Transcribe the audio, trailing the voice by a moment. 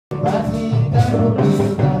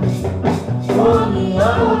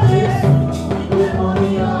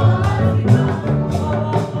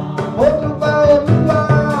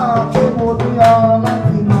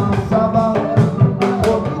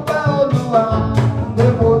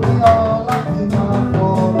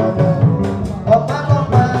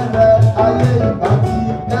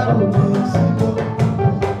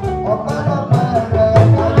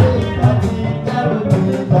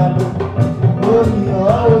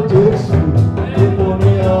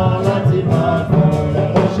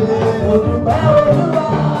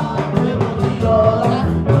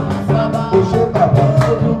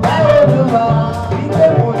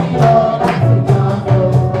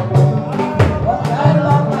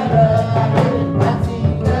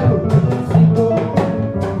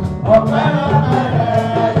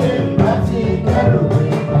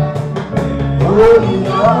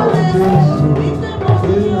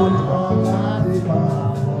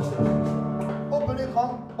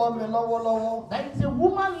gbọ́ mi lọ́wọ́lọ́wọ́. There is a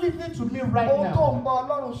woman listening to me right Ohun tó now. ń bá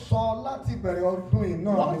Ọlọ́run sọ láti bẹ̀rẹ̀ ọdún yìí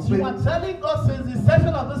náà What ni you pé are telling God since the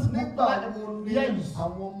session of this nígbà wo ni years.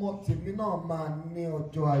 àwọn ọmọ tèmi náà máa ní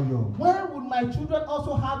ọjọ́ ayọ̀. When will my children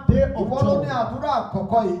also have day of Ìwọ ló ní joy? àdúrà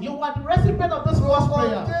àkọ́kọ́ yìí. You are the recipient of this first Orúkọ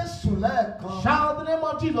prayer. Jésù lẹ́ẹ̀kan. Shout the name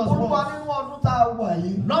of Jesus Olúwa once. nínú ọdún tá a wà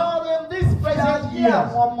yìí. Lord, in this Kí present ayé year,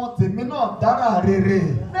 àwọn ọmọ tèmi náà dára rere.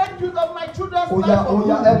 make use of my children's Oya life for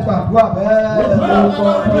oya good. ẹ gbàdúrà bẹ́ẹ̀.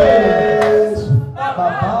 Orúkọ Jésù.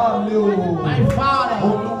 Bàbá mi o. My Father,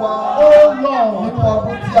 Olúwa. oh Lord, Nínú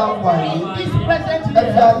ọdún tí a wà in yìí. this present Ẹ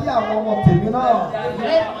fi year, ayé àwọn ọmọ tèmi náà.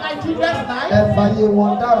 make my children's Ẹ life, fàyè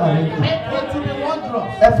wọn dára rere. make it to be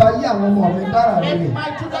wondrous. Ẹ fàyè àwọn ọmọ mi dára rere. Make my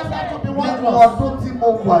children's life to be Nínú wondrous. ọdún tí mo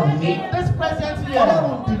wà yìí. In this present year,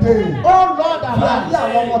 Ọlọ́run dìde. oh Lord, Fi ayé arise.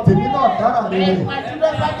 àwọn ọmọ tèmi náà dára rere. Make my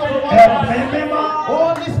children's life to be Ẹ̀mí wondrous. mímọ́.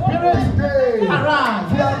 Holy Spirit, Dìde. arise.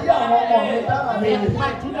 Fi ayé àwọn ọmọ mi dára rere. Make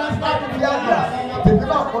my children's life to be Fi ayé wondrous. àwọn ọmọ tèmi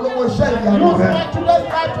náà polówó iṣẹ́ ìyanu Use rẹ. my children's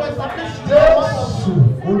life to establish your wonders. Jésù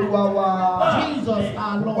Olúwa wa. Jesus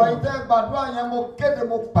our Ìwọ Lord. ìtẹ́ gbàdúrà yẹn mo kéde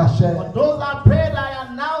mo pàṣẹ. For those that prayed, I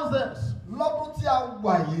announce it. Lọ́dún tí a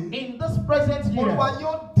wà yìí. In this present Olúwa year,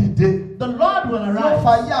 yóò dìde. the Lord will Yóò arise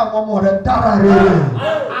fa ayé àwọn ọmọ rẹ dára rere.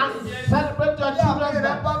 and celebrate your Bí àmì children's rẹ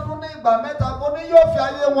life. bá dún ní ìgbà mẹ́ta, mo ní yóò fi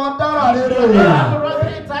ayé wọn dára rere.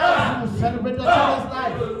 Celebrate your children's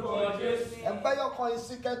life. Ẹgbẹ́ yọkan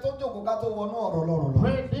ìsìnkẹ́ tó jókòó ká tó wọnú ọ̀rọ̀ Ọlọ́run lọ.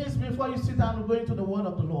 Pray this before you sit down and go into the word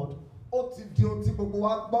of the Lord. Ó ti di ohun tí gbogbo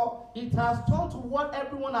wa gbọ́. It has turned to what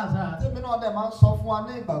everyone has heard. Tèmi náà dẹ̀ máa ń sọ fún wa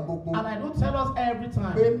ní ìgbà gbogbo. And I do tell us every Pé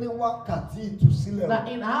time ní wákàtí ìtúsílẹ̀ that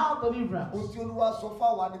o. in our deliverance, Ohun tí Olúwa sọ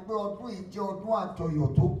fáwa ni pé ọdún yìí jẹ́ ọdún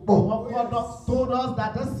àjọyọ̀ tó pọ̀. what God told us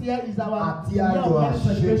that this year is our Àti year ayọ̀ of many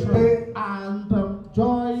celebration àṣepé. and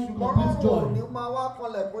joy, Ṣùgbọ́n complete Ọlọ́run ò joy. ní máa wá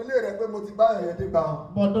kanlẹ̀kùn ilé rẹ pé mo ti bá ẹ̀yẹ́ dé gbà.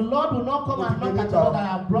 But the Lord will not come and knock at the door that I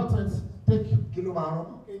have brought it. Take. Kí ló máa rán?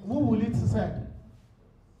 Who will it said?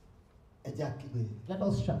 Ẹ jẹ́ àkígbè. Let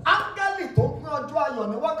us shout. Áńgẹ́lì tó pín ọjọ́ ayọ̀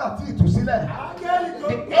ní wákàtí ìtúsílẹ̀.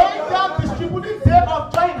 The angel distributing day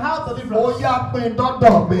of joy in house Ó deliverance. yá pín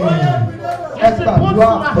dọ́dọ̀ mi. Ẹ Yes, it puts gbàdúrà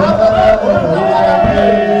to my pé house.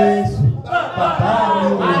 bàbá mi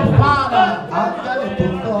ò. My Father, Áńgẹ́lì tó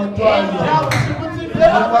pín ọjọ́ ayọ̀ angel distributing ní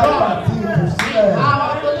day of joy. wákàtí ìtúsílẹ̀. Our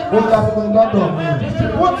Ó deliverance. yá pín lọ́dọ̀ mi.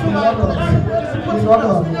 Distribute to Pín my lọ́dọ̀ mi. distribute Pín to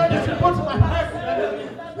lọ́dọ̀ mi. my distribute to my house.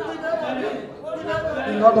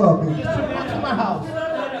 Pín lọ́dọ̀ mi. Distribute to my house.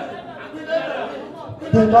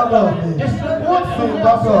 Pín lọ́dọ̀ mi. Distribute to Pín my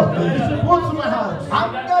lọ́dọ̀ house. mi. Distribute to my house.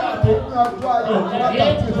 Áńgẹ́lì tó pín ọjọ́ ayọ̀ ní wákàtí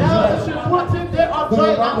Angel ìtúsílẹ̀. distributing day of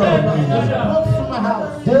joy and deliverance. Distribute to my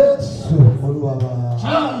house. Jésù Olúwa wa.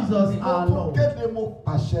 Jesus our Mo Lord. kéde mo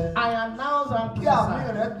pàṣẹ. I announce and Kí àmì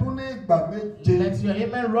prophesy. rẹ dún ní ìgbà méje. Let your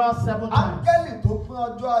amen roar 7 times. Áńgẹ́lì tó pín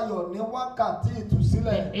ọjọ́ ayọ̀ ní wákàtí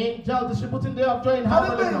ìtúsílẹ̀. Angel distributing day of joy in house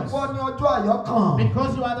Adébẹ̀ deliverance. ìwọ ni ọjọ́ ayọ̀ kan.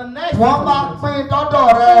 Because you are the next. Wọ́n máa one. pín dọ́dọ̀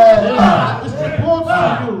rẹ. They are distribute to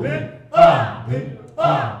you.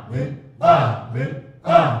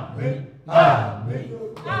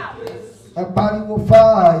 Ẹ pariwo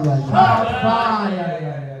fáyà yìí.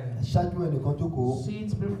 Fire. Ṣáájú ẹnìkan jókòó.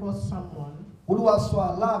 Sit before someone. Olúwa sọ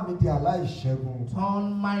àlá mi di àlá ìṣẹ́gun.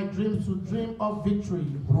 Turn my dreams to dream of victory.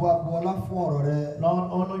 Olúwa bu ọlá fún ọ̀rọ̀ rẹ.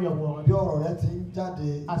 Lord, honor your word. Bí ọ̀rọ̀ rẹ ti ń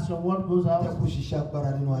jáde, As your word goes jẹ́ out, kó ṣiṣẹ́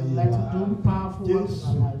agbára nínú ayé let wa. it do powerful works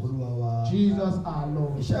Jésù in our lives. Olúwa wa. Jesus our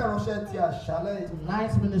Lord. Iṣẹ́ ìránṣẹ́ ti àṣálẹ́ yìí.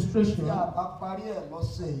 Tonight's ministration, Tí a bá parí ẹ̀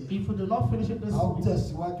lọ́sẹ̀ yìí, if we do not finish it this a ó week,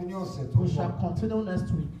 tẹ̀síwájú ní ọ̀sẹ̀ tó we ń shall bọ̀. continue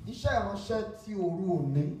next week. Iṣẹ́ ìránṣẹ́ tí òru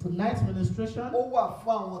òní. Tonight's ministration, Ó wà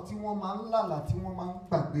fún àwọn tí wọ́n máa ń lálà tí wọ́n máa ń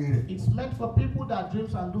gbàgbé rẹ̀. it's meant for people that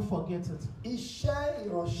dreams and do forget it. Iṣẹ́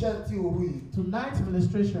ìránṣẹ́ tí òru yìí. Tonight's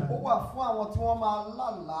ministration Ó wà fún àwọn tí wọ́n máa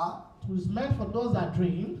lálàá. is meant for those that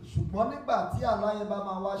dream, Ṣùgbọ́n nígbà tí àlá yẹn bá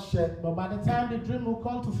máa wá ṣẹ, but by the time the dream will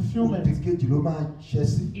come to òdì fulfillment, kejì ló máa ṣẹ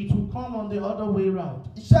sí. it will come on the other way round.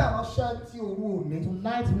 Iṣẹ́ ìránṣẹ́ tí òru òní.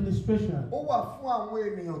 Tonight's ministration, Ó wà fún àwọn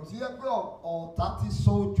ènìyàn tí ẹ pé ọ̀tá ti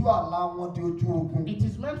sọ ojú àlá wọn di ojú ogun. it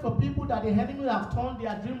is meant for people that the enemy have turned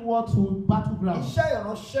their dream world to battleground. Iṣẹ́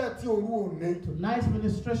ìránṣẹ́ tí òru òní. Tonight's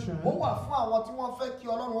ministration Ó wà fún àwọn tí wọ́n fẹ́ kí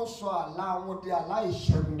Ọlọ́run ó sọ àlá wọn di àlá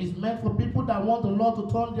ìṣẹ́gun. is meant for people that want the Lord to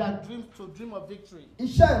turn their dreams to dream of victory.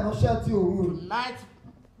 Iṣẹ́ ìránṣẹ́ tí òru òní. Tonight's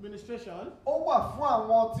ministration Ó wà fún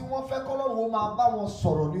àwọn tí wọ́n fẹ́ kọ́lọ́run ó máa bá wọn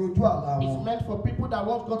sọ̀rọ̀ ní ojú àlá is wọn. meant for people that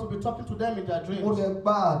want God to be talking to them in their Mo dreams. lè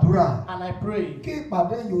gba àdúrà And I pray kí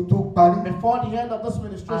ìpàdé yìí ó tó parí. before the end of this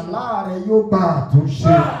ministration, Àlá rẹ yóò gba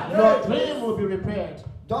àtúnṣe. your dream will be repaired.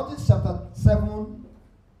 Judges chapter 7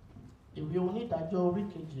 Ìwé onídàájọ́ orí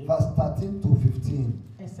keje verse 13 to 15.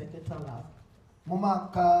 ẹsẹ̀ kẹtàlá. Mo máa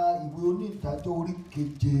ka ìwé onídàájọ́ orí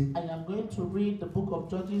keje. I am going to read the book of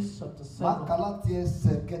Judges chapter 7. Máa kà láti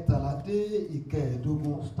ẹsẹ̀ kẹtàlá dé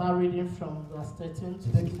ìkẹẹ̀ẹ́dógún. Start reading from verse 13 to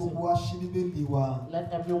Jẹ́ kí gbogbo 15. wa ṣí Bíbélì wa. Let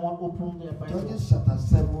everyone open their Bible. Judges chapter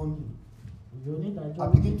 7. I I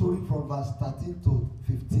begin to read from verse 13 to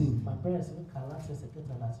 15.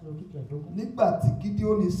 Nígbà tí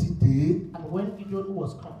Gídíónì sì dé, And when Gideon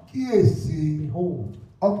was come, kíyèsí, behold,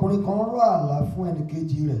 ọkùnrin kan rọ̀ àlá fún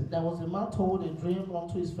ẹnìkejì rẹ̀. there was a man told a dream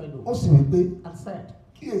unto his fellow, Ó sì wí pé, and said,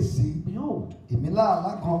 kíyèsí, behold, èmi lá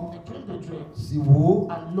àlá kan, I dreamed a dream, sì wò ó,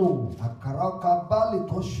 and lo, àkàrà ọkà báàlì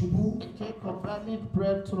kan ṣubú a cake of barley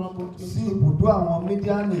bread tumbled sí into ibùdó àwọn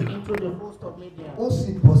Mídíánì. the host of Midian, Ó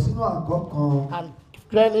sì bọ̀ sínú àgọ́ kan. and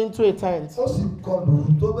ran into a tent, Ó sì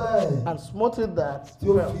kọlù tó bẹ́ẹ̀ and smote it that tí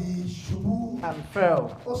ó fell, fi ṣubú. and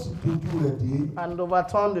fell, Ó sì dojú rẹ̀ dé. and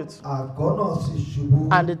overturned it, Àgọ́ náà sì ṣubú.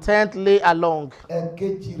 and the tent lay along.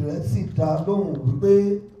 Ẹ̀kejì rẹ̀ sì dá lóhùn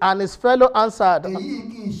wípé And his fellow answered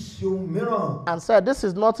èyí kì í ṣe ohun mìíràn and said, this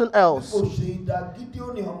is nothing bí else kò ṣe idà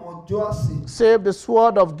Gídíónì ọmọ Jóásì, save the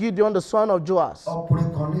sword of Gideon the son of Joash,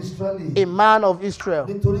 ọkùnrin kan ní Ísírẹ́lì. a man of Israel.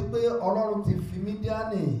 Nítorí pé Ọlọ́run ti fi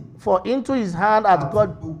Mídíánì For into his hand had àti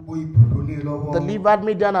God gbogbo ibùdó lé lọ́wọ́. delivered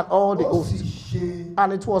Midian and all the Ó sì host. ṣe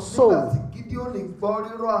And it was nígbà so, tí Gídíónì gbọ́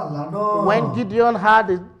rírọ̀ àlá náà when Gideon had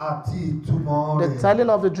àti ìtumọ̀ the rẹ̀, telling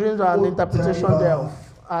of the dreams and Ó the interpretation tẹríba. thereof,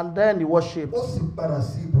 and then he worshipped, ó sì padà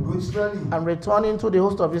sí ibùdó Ísírẹ́lì. and returned into the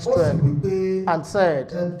host of Ó sì Israel, wí pé and said,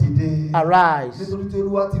 ẹ dìde arise, nítorí tí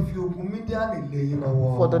Olúwa ti fi ogun Mídíánì lé yín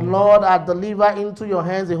lọ́wọ́. for the Lord hath delivered into your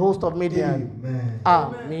hands a host of Midian. Amen.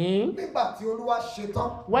 Amen. Nígbà tí Olúwa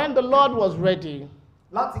ṣetán When the Lord was ready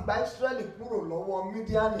láti gba Ísírẹ́lì kúrò lọ́wọ́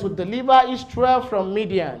Mídíánì, to deliver Israel from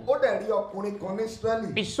Midian, ó dẹ̀ rí ọkùnrin kan ní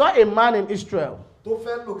Ísírẹ́lì he saw a man in Israel. tó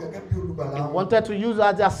fẹ́ lò gẹ́gẹ́ bí olùgbàlà He wọn. wanted to use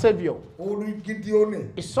as their savior. Ó rí Gídíónì.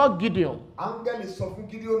 He saw Gideon. Áńgẹ́lì sọ fún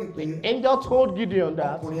Gídíónì pé The angel told Gideon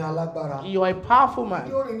that ọkùnrin alágbára. you are a powerful man.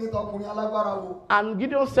 Gídíónì ní tọkùnrin alágbára wo. And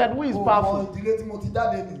Gideon said, who is Ó mọ powerful? ìdílé tí mo ti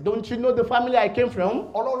jáde nì. Don't you know the family I came from?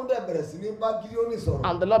 Ọlọ́run dẹ̀ bẹ̀rẹ̀ sí ní bá Gídíónì sọ̀rọ̀.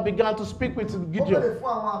 And the Lord began to speak with Ó Gideon. bẹ̀rẹ̀ fún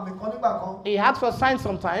àwọn àmì kan nígbà kan. He asked for signs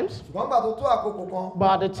sometimes, Ṣùgbọ́n gbà tó tó àkókò kan, but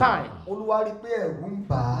at the time, Olúwa rí pé ẹ̀rù ń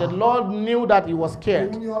bà á. the Lord knew that he was Òun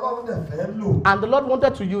scared. ni Ọlọ́run dẹ̀ fẹ́ lò. And the Lord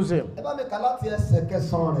wanted to use him. Ẹ bá mi kà láti ẹsẹ̀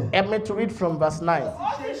kẹsàn-án rẹ̀. Help me to read from verse 9.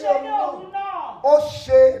 Ó sì ṣe ní òru náà. Ó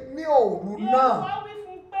ṣe ní òru Ní náà. Olúwa wí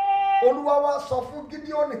fún pé, Olúwa wá sọ fún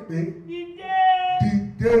Gídíónì pé dìde,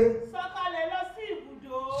 dìde sọ̀kalẹ̀ lọ sí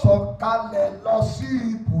ibùdó. sọ̀kalẹ̀ lọ sí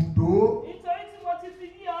ibùdó. Nítorí tí mo ti fi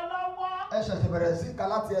lé ọ lọ́wọ́. Ẹ ṣẹ̀ṣẹ̀ bẹ̀rẹ̀ sí kà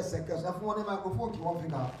láti ẹsẹ̀ kẹsàn-án fún wọn ní microphone kí wọ́n fi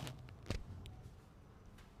kà.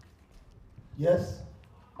 Yes.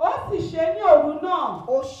 Ó sì ṣe ní òru náà.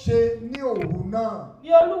 Ó ṣe ní òru náà. Ní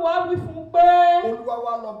Olúwa wí fún pé, Olúwa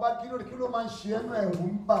wá lọ bá Gídíónì, kí ló máa ń ṣe ẹnu ẹ̀rù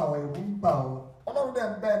ń bà ọ́, ẹ̀rù ń bà ọ́. Ọlọ́run dẹ̀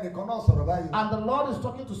ń bá ẹnìkan náà sọ̀rọ̀ báyìí. And the Lord is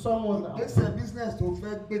talking to someone now. Gbèsè business tó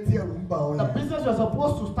fẹ́ gbé tí ẹ̀rù ń bà ọ́ The yẹn. business you're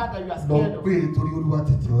supposed to start that you are Lọ scared of. gbé torí Olúwa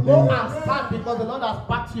ti tì ọ́ Go lẹ́yìn. and start because the Lord has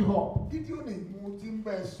backed you up. Gídíónì mo ti ń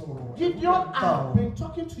bẹ́ẹ̀ sọ̀rọ̀. Gideon Ẹ̀rù ń bà had ọ́. been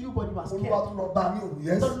talking to you, but you were Olúwa scared. tún lọ bá a ní òru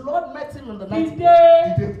yẹn. The Lord met him in the night.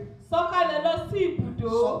 dìde, Dìde. sọ̀kalẹ̀ lọ sí ibùdó.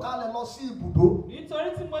 Sọ̀kalẹ̀ lọ sí ibùdó. Nítorí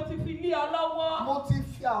tí mo ti fi lé ọ lọ́wọ́. Mo ti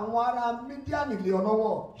fi àwọn ará Mídíánì lé ọ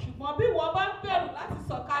lọ́wọ́. Ṣùgbọ́n bí ìwọ bá ń bẹ̀rù láti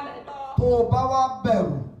sọ̀kalẹ̀ lọ. Tó o bá wá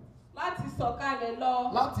bẹ̀rù Láti sọ̀kalẹ̀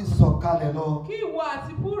lọ. láti sọ̀kalẹ̀ lọ, Kí ìwọ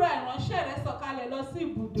àti Púrà ìránṣẹ́ rẹ sọ̀kalẹ̀ lọ sí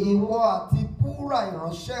ibùdó. ìwọ àti Púrà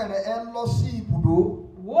ìránṣẹ́ rẹ ẹ lọ sí ibùdó.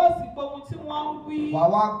 Ìwọ ó sì gbóhun tí wọ́n ń wí. Wàá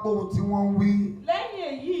wá gbóhun tí wọ́n ń wí. Lẹ́yìn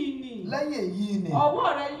èyí ni Lẹ́yìn èyí ni ọwọ́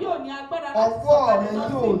rẹ yóò ní agbára láti ọwọ́ rẹ sọ̀kalẹ̀ lọ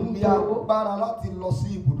sí yóò ní ibùdó. agbára láti lọ sí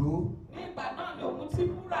ibùdó. Ní ìgbà náà ni òun tí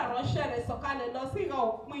Púrà ránṣẹ́ rẹ̀ sọ̀kalẹ̀ lọ sí ìhà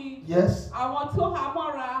òpin. Yes. Àwọn tó há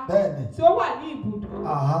mọ́ra Bẹ́ẹ̀ni. tí ó wà ní ibùdó.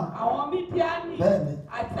 Àhá. Àwọn Mídíánì Bẹ́ẹ̀ni.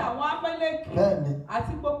 àti àwọn Amẹ́lẹ́kì Bẹ́ẹ̀ni.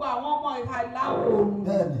 àti gbogbo àwọn ọmọ ìhà ìlà oòrùn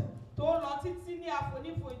Bẹ́ẹ̀ni. tó lọ títí ní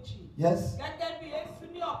àfonífojì. Yes. Gẹ́gẹ́ bí Ésú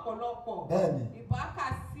ní ọ̀pọ̀lọpọ̀. Bẹ́ẹ̀ni. Ìbákà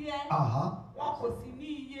sí ẹ. Àhá. Wọn kò sì ní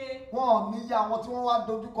iye. Wọn ò ní yá àwọn tí wọ́n wá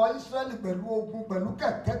dojúkọ Ísírẹ́lì pẹ̀lú ogun, pẹ̀lú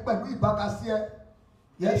kẹ̀kẹ́, pẹ̀lú ìbákasíẹ́.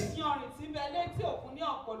 Yes. Iyanrìn tí ń bẹ létí òkun ní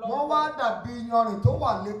ọ̀pọ̀lọpọ̀. Wọ́n wá dàbí iyanrìn tó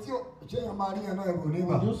wà létí ṣé èèyàn máa rí ẹnu ẹ̀rù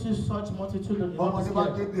nígbà. You see such multitude of Ọmọdé bá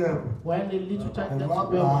scared. débi ẹ̀rù. When the little child gets Ẹ̀rù á to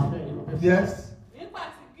be bà á. afraid. Yes. Nígbà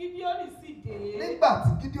tí Gídíónì sì dé. Nígbà tí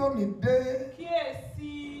Gídíónì dé,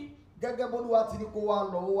 Kíyèsí. gẹ́gẹ́ bólúwa ti ní kó wá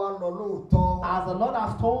lọ, ó wá lọ lóòótọ́. As the Lord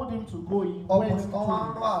has told him to go, he went Ọkùnrin kan wá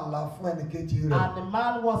ń to rán àlá fún ẹnìkejì rẹ̀. and the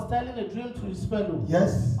man was telling a dream to his fellow.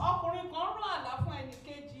 Yes. Ọkùnrin kan rán àlá fún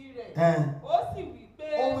ẹnìkejì rẹ̀. Ẹ̀. Ó sì wí pé,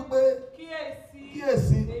 Ó wí pé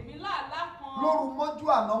kíyèsí, èmi láàlá kan. lóru mọ́jú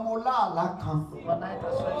àná mo lá àlá kan. Overnight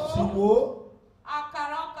as well. Sì wò ó,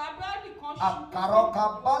 Àkàrà ọkà búrẹ́dì kan àkàrà ọkà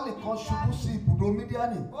báàlì kan ṣubú sí ibùdó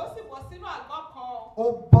Mídíánì. Ó sì bọ́ sínú àgọ́ kan. Ó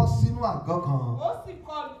bọ́ sínú àgọ́ kan. Ó sì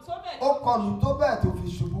kọlù tó bẹ́ẹ̀. Ó kọlù tó bẹ́ẹ̀ tó fi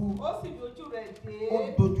ṣubú. Ó sì dojú rẹ̀ dé. Ó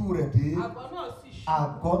dojú rẹ̀ dé. Àgọ́ náà sì ṣubú.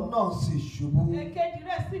 Àgọ́ náà sì ṣubú. Èkejì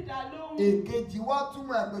rẹ̀ sì dá lóhùn. Èkejì wá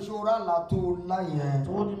túmọ̀ ẹ̀gbẹ́sọ̀rọ̀ àlá tó láyẹn.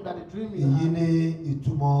 Told him that the dream is Èyí ni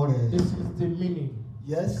ìtumọ̀ rẹ̀. This is the meaning.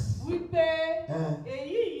 Yes. Wípé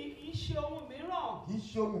èyí yìí kì í ṣe ohun mìíràn. Kì í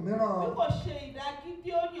ṣe ohun mìíràn. Bí kò ṣe ìdá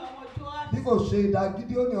Gídíónì ọmọ Jóásì. Bí kò ṣe ìdá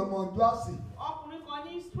Gídíónì ọmọ Jóásì. Ọkùnrin kan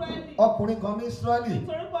ní Ísírẹ́lì. Ọkùnrin kan ní Ísírẹ́lì.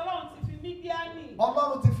 Nítorí pé Ọlọ́run ti fi Mídíánì.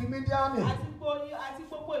 Ọlọ́run ti fi Mídíánì. Àti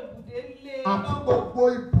gbogbo ibùdé lé e Àti lọ́wọ́. gbogbo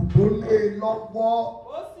ibùdó lé e lọ́wọ́.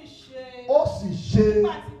 Ó sì ṣe.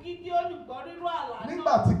 Nígbà tí Gídíónì gbọ́ rírú àlá náà.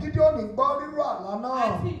 Nígbà tí Gídíónì gbọ́ rírú àlá náà.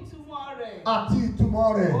 Àti ìtumọ̀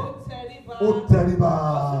rẹ̀. Ó tẹríba.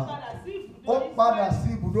 Ó padà sí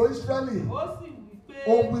ibùdó Ísírẹ́lì.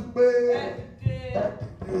 Ó wí pé ẹ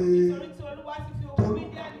dìde. Olúwa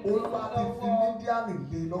ti fi Mídíánì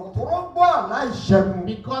lé lọ́wọ́. Tó rọ́ gbọ́ àlá ìṣẹ́gun.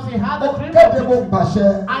 Because he had a dream. Ó kéde mo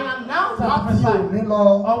gbàṣẹ. I announce láti òní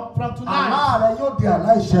lọ. from tonight. Àlá rẹ yóò di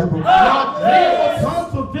àlá ìṣẹ́gun. Your dream will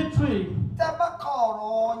come to victory. Tẹ́ bá ka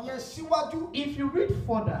ọ̀rọ̀ yẹn síwájú. If you read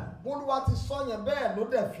further. Olúwa ti sọ yẹn bẹ́ẹ̀ ló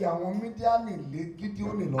dẹ̀ fi àwọn Mídíánì lé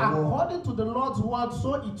Gídíónì lọ́wọ́. According to the Lord's word,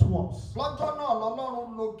 so it was. Lọ́jọ́ náà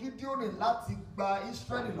lọ́lọ́run lo Gídíónì láti gba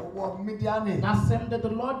Ísírẹ́lì lọ́wọ́ Mídíánì. That same day the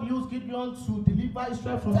Lord used Gideon to deliver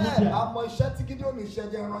Israel from Midian. Tẹ́ àmọ́ iṣẹ́ tí Gídíónì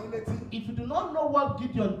ṣe jẹ́ rán ilé tí. If you do not know what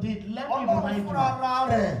Gideon did, let me Ọlọ́run remind fúnra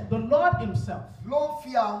rẹ̀. you. The Lord himself. Ló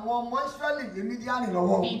fi àwọn ọmọ Ísírẹ́lì lé Mídíánì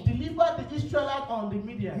lọ́wọ́. He delivered the Israelites on the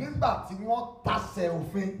Midian. Nígbà tí wọ́n tasẹ̀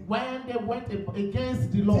òfin. When they went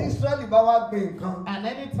against the law. Tí Ísírẹ́lì bá wá gbé nǹkan. And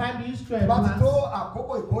anytime the Israel bá ti plants, tó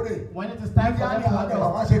àkókò ìkórè. when it is time for them to Mídíánì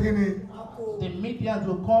harvest, ṣe kí ni? the Midians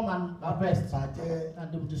will come and harvest Bàjẹ́.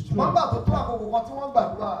 and they will destroy. Ṣùgbọ́n gbà tó tó àkókò kan tí wọ́n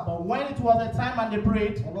gbàdúrà. But when it was a time and they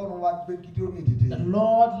prayed, Ọlọ́run wá gbé Gídíónì dìde. the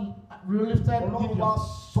Lord lifted Ọlọ́run wá Gideon.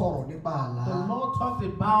 sọ̀rọ̀ nípa àlá. The Lord talked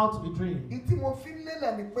about a dream. Ìtí mo fi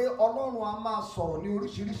lélẹ̀ ni pé Ọlọ́run á máa sọ̀rọ̀ ní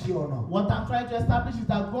oríṣiríṣi ọ̀nà. What I'm trying to establish is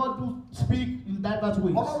that God will speak in diverse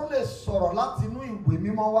ways. Ọlọ́run lè sọ̀rọ̀ láti inú ìwé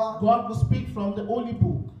mímọ́ wá. God will speak from the Holy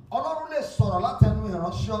Book. Ọlọ́run lè sọ̀rọ̀ láti ẹnu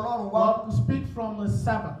ìránṣẹ́ Ọlọ́run wá. God will speak from the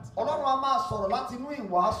servant. Ọlọ́run á máa sọ̀rọ̀ láti inú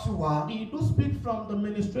ìwàásù wá. He do speak from the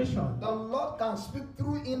ministration. The Lord can speak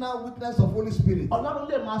through inner witness of Holy Spirit. Ọlọ́run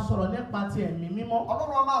lè máa sọ̀rọ̀ nípa ti ẹ̀mí mímọ́.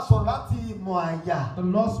 Ọlọ́run á máa sọ̀rọ̀ láti ìmọ̀ àyà. The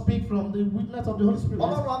Lord speak from the witness of the Holy Spirit.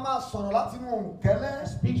 Ọlọ́run á máa sọ̀rọ̀ láti inú òǹkẹ́lẹ́. He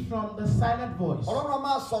speaks from the silent voice. Ọlọ́run á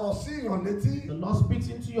máa sọ̀rọ̀ sí ìyàn létí. The Lord speaks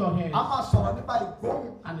into your head. Á máa sọ̀rọ̀ nípa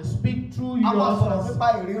ìgbóhùn. And he speak through Á your máa sọ̀rọ̀ utterance. nípa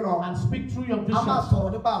ìríran. And speak through your Á vision. máa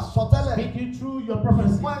sọ̀rọ̀ nípa àsọtẹ́lẹ̀. Speaking through your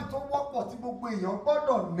prophecy. Fún èyí tó wọ́pọ̀ tí gbogbo èèyàn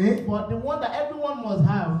gbọ́dọ̀ ní. But the one that everyone must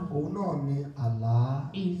have Òun náà ni àlá.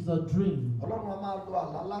 is a dream. Ọlọ́run á máa lo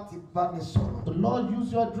àlá láti bá ni sọ̀rọ̀. The Lord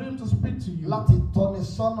use your dream to speak to you, Láti tọ́ni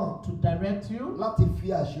sọ́nà. to direct you, Láti fi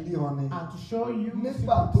àṣírí hàn ni. and to show you.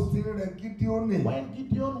 Nígbà tó ti ń rẹ Gídíónì. When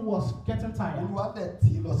Gideon was getting tired, Olúwa dẹ̀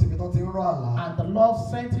tì í lọ síbi tó ti ń rọ àlá. and the Lord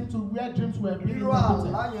sent him to where dreams were being Rírọ̀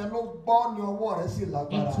interpreted. àlá yẹn ló gbọ́ ni ọwọ́ rẹ̀ sì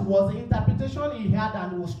lágbára. It was the interpretation he had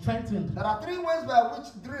and was strengthened. There are 3 ways by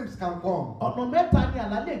which dreams can come. Ọ̀nà mẹ́ta ni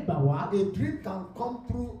àlá lè gbà wá. A dream can come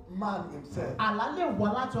through man himself. Àlá lè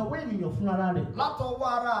wá láti ọwọ́ ènìyàn fúnra rẹ̀. Látọwọ́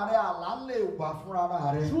ara rẹ̀ àlá lè wà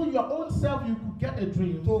fúnra rẹ̀. Through your own self you could get a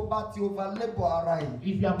dream. Tó bá ti overlabour ara yìí.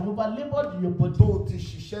 If you have overlabored your body, Tó ti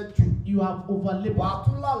ṣiṣẹ́ jù. you have overlabored. Wà á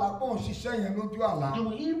tún lálàá pọ̀ ń ṣiṣẹ́ yẹn lójú àlá. You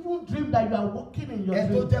will even dream that you are working in your Ẹ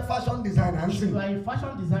tó dream. jẹ́ fashion designer ń If you sìn. are a fashion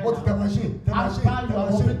Ó ti designer, tẹ machine tẹ machine after tẹ you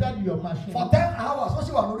have machine. operated your machine, For 10 hours ó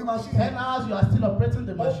sì wà lórí machine. 10 hours you are still operating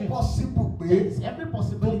the Ó machine. possible pé There is every tó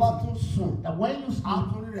possibility bá tún sùn. that when you sleep,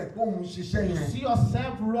 Àtúrí rẹ̀ pé òun ṣiṣẹ́ you yẹn. see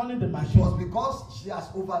yourself running the It was machine. because she has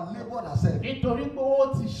overlabored herself. Nítorí pé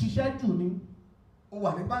ó ti ṣiṣẹ́ jù ni. Ó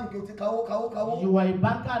wà ní báńkì ó ti káwó. You are a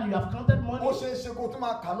banker and you have counted money. Ó ṣeé ṣe kó tún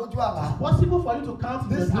máa kà lójú àlá. It's possible for you to count in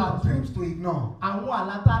your These are dreams. dreams to ignore. Àwọn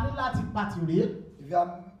àlá tá a ní láti pàtì rèé.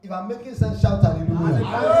 If I'm making sense, shout hallelujah.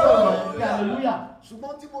 Hallelujah.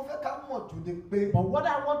 Ṣùgbọ́n tí mo fẹ́ ká mọ̀ jù ni pé But what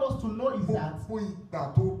I want us to know is that gbogbo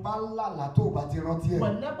ìgbà tó bá lálàá tó bá ti rántí ẹ̀.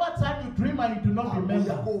 whenever time you dream and you do not Àwọn yẹ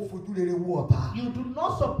remember, kó o fojú rere wo ọ̀tá. you do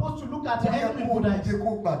not supposed to look at your Ó yẹ enemy kó o good eyes. dìde kó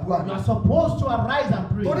o gbàdúrà. You are supposed to arise and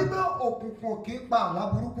pray. Torí pé òkùnkùn kì í pa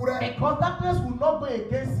àlá burúkú rẹ́. Because darkness will not go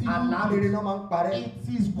against Àlá evil rere dreams. náà máa ń parẹ́.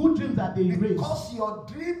 It is good dreams that they erase. Because your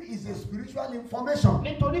dream is a spiritual information.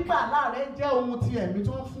 Nítorí pé àlá rẹ jẹ́ ohun ti ẹ̀mí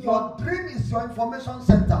tó ń fún ọ. Your dream is your information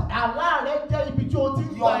center. Àlá rẹ jẹ́ ibi tí o ti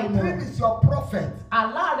ń gba Your dream ìmọ̀. is your prophet.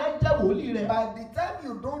 Àlá rẹ jẹ́ wòlíì rẹ. By the time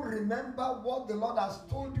you don't remember what the Lord has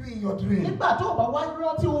told you in your dream, Nígbà tó o bá wá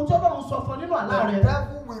rántí ohun tí Ọlọ́run sọ fún ọ nínú àlá the rẹ.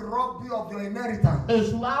 devil will rob you of your inheritance.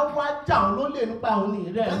 Èṣù á wá jà ọ́ lólè nípa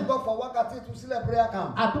òní rẹ. Thank God for Wakati Itusile prayer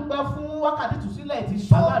camp. Àdúpẹ́ fún Wákàtí Ìtúsílẹ̀ ti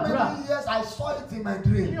So ṣàlàdúrà. many years I saw it in my Ní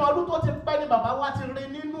dream. ọdún tó ti pẹ́ ni bàbá wa ti rí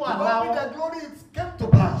nínú To àlá God be wọn. the glory, it came to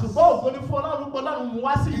pass. Ṣùgbọ́n ògo ni fún Ọlọ́run pé Ọlọ́run mú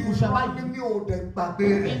wá sí ìmúṣẹ Ìran báyìí. ni mi ò dẹ̀ gbàgbé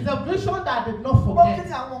rẹ̀. It's a vision that I did not Bó kí forget.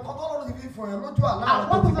 ni àwọn nǹkan tó lọ́rùn ti fi fún ẹ lójú àlá And rẹ̀ tó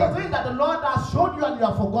what ti is the gbàgbé? thing that the Lord has showed you and you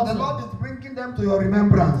have The forgotten? Lord is bringing them to your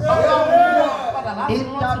remembrance. Ọlọ́run mú wá padà láti In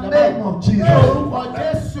rántí the rẹ̀ name báyìí. of Ní Jesus. orúkọ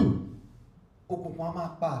Jésù. Òkùnkùn á máa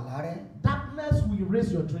pa àlá rẹ̀. Darkness will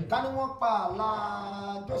erase your dream. Ká ní wọ́n pa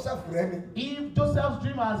àlá Joseph rẹ̀ ni. If Joseph's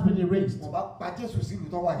dream has been erased, Wọ́n bá pa Jésù sí ìlú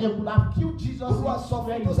tó wà they yìí. would have killed Jesus. Olúwa sọ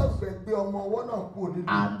where fún he was. Joseph pé gbé ọmọ ọwọ́ náà kúrò nínú.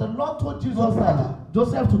 And the Lord told Jesus that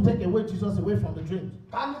Joseph to take away Jesus away from the dream.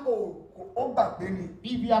 Ká ní ó gbàgbé ni.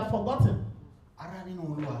 If he had forgotten, Ará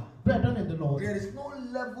nínú Olúwa. brethren in the Lord, There is no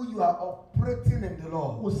level you are operating in the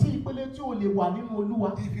Lord. kò sí ìpele tí o lè wà nínú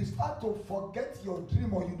Olúwa. If you start to forget your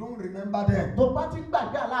dream or you don't remember them, Tó bá ti ń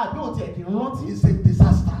gbàgbé àlá àbí òtí ẹ̀kí rántí. it's a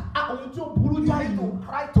disaster. Ohun tí ó burú You jáì need nù. to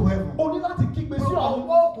cry to heaven. O ní láti kígbe sí ọ̀run.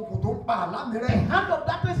 Ọwọ́ òkùnkùn tó ń pa àlá mi The rẹ̀. hand of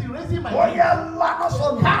darkness is raising my Ó dream. yẹ lánàá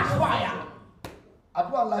sọ̀nù. Catch fire.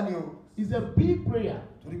 Àdúrà ńlá ni o. It's a big prayer.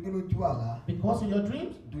 Torí pé lójú àlá. Because in your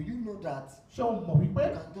dreams, Do you know that ṣé o mọ̀ you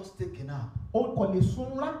wípé can just take a nap? o kò lè sun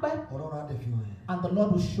ráńpẹ́ Ọlọ́run á dẹ̀ fi hàn ẹ́. and the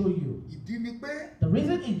Lord will show you. Ìdí ni pé The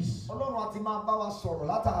reason is Ọlọ́run á ti máa bá wa sọ̀rọ̀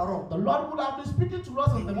látàárọ̀. the Lord would have been speaking to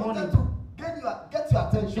us in the He wanted morning. to get your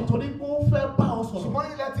attention. Nítorí pé ó fẹ́ bá ọ sọ̀rọ̀. Ṣùgbọ́n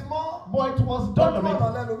ilẹ̀ ti mọ́. But it was done Lọ́jọ́ already.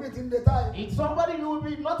 ọ̀nà lẹ́nu mi ti ń de táyì. It's somebody you will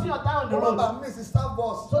be nothing your time on the Kó má road bàa miss staff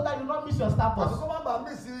bus. so that you not miss your staff Àti bus. kó má bàa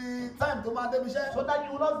miss time tó máa débi iṣẹ́. So that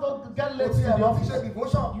you will not go get Ó late ti to the ẹ̀rọ ti ṣe office.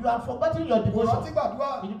 devotion. You have forgotten your Kò rántí devotion.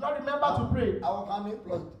 gbàdúrà. You did not remember to pray. Àwọn kan ní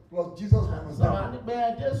plus Jesus minus So down. a ní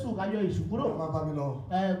pé Jésù ká yọ èṣù kúrò. Má bá mi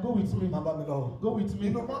lọ. Go with me. Má bá mi lọ. Go with me.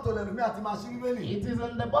 Inú mọ́tò lẹ́nu mi àti máa ṣí Bíbélì. It is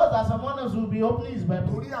in the bus that someone else will be opening his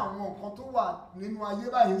Bible. Torí àwọn nǹkan tó wà nínú ayé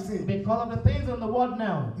báyìí sìn. Because of the things in the world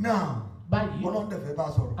now. Now, By you. Ọlọ́run dẹ̀ fẹ́ bá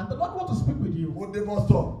a sọ̀rọ̀. And the Lord wants to speak with you. Ó dé bus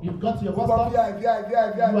stop. You've got to your bus Gbogbo stop. VI. You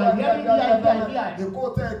are hearing VI.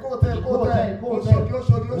 Èkó tẹ̀. Ó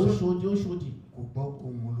ṣòdì. Oshodi. Kò gbọ́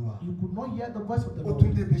ohùn Olúwa. You could not hear the voice of the Ó tún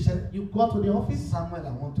Lord. débi iṣẹ́. You got to the office. Samuel,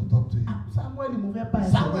 I want to talk to you. Samuel, mo fẹ́ bá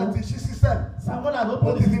ẹ Samuel sọ̀rọ̀. ti ṣí system. Samuel has Ó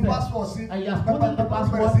opened ti the fi system. password sí. And he has put in the Bẹ̀rẹ̀ sí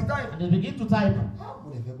password. type. And he begin to type.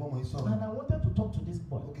 Mo lè fẹ́ bọ́ ọmọ yìí sọ̀rọ̀. And I wanted to talk to this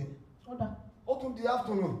boy. Okay. So that Ó tún di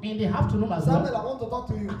afternoon. in the afternoon as Samuel, well. I want to talk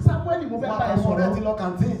to you. Samuel, mo fẹ́ bá ẹ Àwọn ọ̀rẹ́ ti sọ̀rọ̀. lọ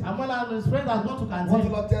canteen. Samuel and his friends have gone to Wọ́n ti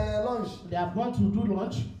canteen. lọ jẹ lunch. They have gone to do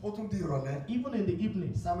lunch. Ó tún di ìrọ̀lẹ́. Even in the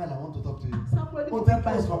evening. Samuel, I want to talk to you. Samuel, Ó mo ti fẹ́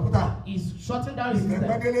bá ẹ close sọ̀rọ̀. computer. He's shutting down his Ìfẹ́ system.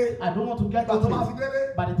 gbẹ́dẹ́lé. I don't want to get Ìgbà tó máa fi to it.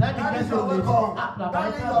 délé. By the time he Daddy, gets you are home, it's welcome. Bàbá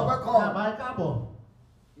Daddy, you are káàbọ̀. welcome. Bàbá káàbọ̀.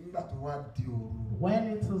 Nígbà tó wá di òru. When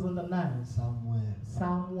it is in the night, Samuel,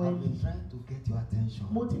 Samuel, I've been trying to get your attention.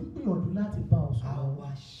 mo ti ń gbìyànjú láti bá ọ A sọ̀rọ̀. wá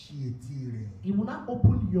ṣí etí rẹ̀. He will not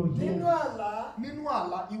open your Nínú ear.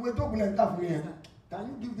 àlá, ìwé tó gúnlẹ̀ ń kà fún yẹn. Can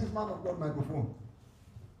you give this man of God microphone?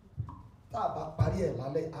 Tá a bá parí ẹ̀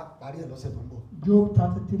lálẹ́, a parí ẹ̀ lọ́sẹ̀ tó ń bọ̀. Job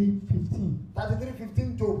 33:15.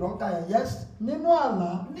 33:15 Job ló ń kà yẹn, yes. Nínú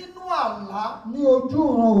àlá, Nínú àlá, ní ojú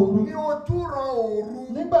ìran òru, ní ojú ran òru.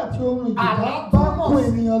 nígbà tí oorun ìjìká Àlá bá túmọ̀ kó sí-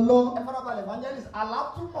 ènìyàn lọ, Ẹ farabalẹ̀ evangelist, àlá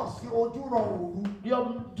túmọ̀ sí ojú ran òru. Your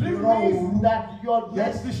dream Ìran means òru. that your Yes.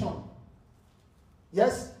 next vision.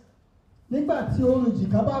 Yes. nígbà tí oorun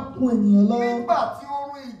ìjìká bá kó ènìyàn lọ, Nígbà tí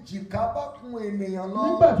orun ìjìká bá kún ènìyàn lọ.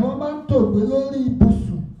 nígbà tí wọ́n bá ń tòògbé lórí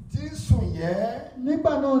ibùsùn, Tí ń sùn yẹ́.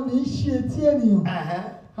 nígbà náà ní í ṣí etí ènìyàn, Ẹ̀hẹ́n.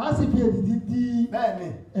 á sì fi èdìdì di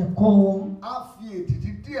Bẹ́ẹ̀ni, ẹ̀kọ́ wọn. á fi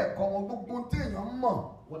èdìdí dí ẹ̀kọ́ wọn gbogbo ohun tí èèyàn mọ̀.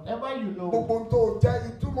 Whatever you know, Gbogbo ohun tó jẹ́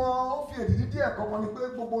ìtumọ̀ ó fi èdìdí dí ẹ̀kọ́ wọn ni pé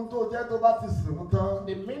gbogbo ohun tó jẹ́ tó bá ti sùn tán.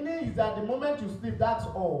 the meaning is that the moment you sleep, that's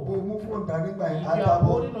all. Bó o mú fóònù dání gbà If yẹn, you are ajábọ̀.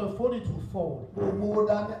 holding a phone, it will fall. Bó o mú owó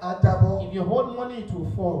dání, ajábọ̀. If you hold money, it will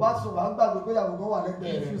Bó o bá fall. sùn wá gbàgbé pé ìyàwó kan wà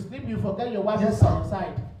lẹ́gbẹ̀ẹ́ If you rẹ̀. sleep, you forget your wife Yes, is sir. by your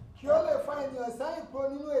side. kí ó lè fa ènìyàn sẹ́yìn kúrò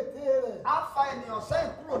nínú ète rẹ̀ Á fa ènìyàn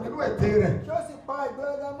sẹ́yìn kúrò nínú ète rẹ̀. kí ó sì pa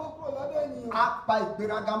ìgbéraga mọ́ kúrò lọ́dọ̀ ènìyàn Á pa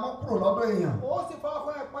ìgbéraga mọ́ kúrò lọ́dọ̀ èèyàn. ó sì fa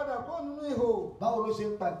ọkàn ẹ̀ padà kúrò nínú ihò Báwo ló ṣe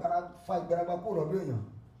ń fa ìgbéraga kúrò lọ́dọ̀ èèyàn?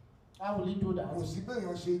 How will he do that? Kò sí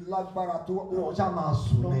béèyàn ṣe lágbára tó wọ́n ṣá máa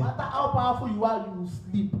sùn No ní. matter how powerful you are, you will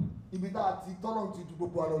sleep. Ibi tá a ti tọ́lọ̀ ti ju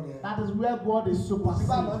gbogbo àlọ́ nìyẹn. That is where God is Kò sí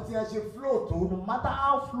báwọn supersede. tí ẹ ṣe flow tó. No matter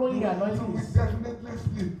how flowing your anointing You will is, definitely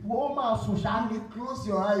sleep. ó máa sùn You ṣáájú. will close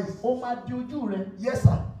your eyes. Ó máa di ojú rẹ. Yes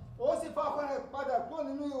sir. ó sì fa ọkàn ẹ̀ padà kúrò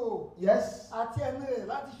nínú ihò Yes. àti ẹ̀mí rẹ̀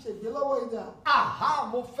láti ṣègbé lọ́wọ́ idà Aha,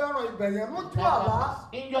 mo fẹ́ràn ibẹ̀ yẹn lójú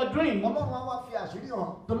àlá. In your dream, Ọlọ́run á wá fi àṣírí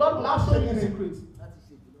hàn. the Lord will now show you the secret.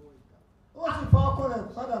 Ó ó sì fa ọkọ rẹ̀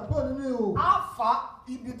padà kúrò nínú ihò. Á fà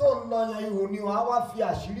ibi tó ń lọ yẹn ihò ni wọ́n á wá fi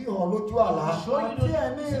àṣírí hàn lójú àlá. Àti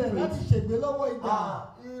ẹ̀mí rẹ̀ láti ṣègbé lọ́wọ́ idà.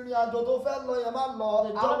 Ìrìn àjò tó fẹ́ lọ yẹn má lọ.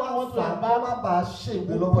 The Á journey wá wants to fà kó embark. má bàa ṣègbè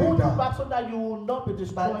Pull lọ́wọ́ you idà. back so that you will not be By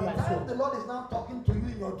destroyed the by time sin. the Lord is now talking to you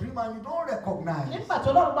in your dream and you don't recognize, Nígbà tí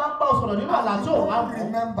Ọlọ́run bá ń bá ọ sọ̀rọ̀ nínú àlá and tó you wà don't mọ́,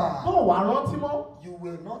 remember, tó wà rántí mọ́, you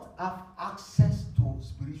will not have access to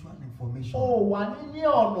spiritual information. o wà ní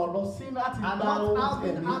ọ̀nà lọ sí láti And gba not ohun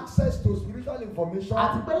having tẹ̀mí. access to spiritual information,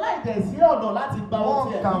 Àti pé láì dẹ̀ sí ọ̀nà láti gba ohun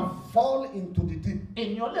one tẹ̀mí. can fall into the deep.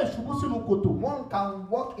 Ènìyàn lè ṣubú sínú kòtò. One can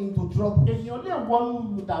walk into trouble. Ènìyàn lè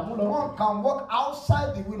wọnú ìdààmú lọ. One can walk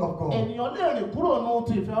outside the will of God. Ènìyàn lè rìn kúrò nínú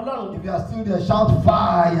ti ìfẹ́ Ọlọ́run. If you are still there, shout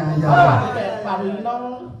fire. Ilẹ̀ pàrọ̀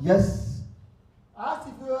iná. Yes. A sì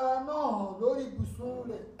fi ara náà hàn lórí ibùsùn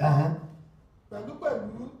rẹ̀.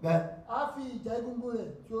 Pẹ̀lúpẹ̀lú, a fi ìjà egungun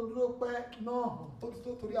rẹ̀ tí ó dúró pẹ́ náà hàn. Tó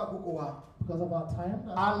torí àkókò wa. Because of our time.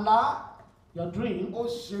 Àlá Your dream ó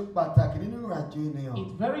ṣe pàtàkì nínú ìrìnàjò ènìyàn.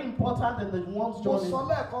 is very important in the one's Mo journey. sọ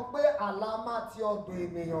lẹ́ẹ̀kan pé àlá máa ti ọ̀dọ̀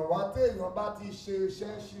ènìyàn wá téèyàn bá ti ṣe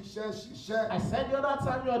ṣiṣẹ́. I said the other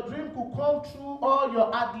time your dream could come through all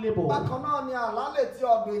your hard labor. Bákan náà ni àlá lè ti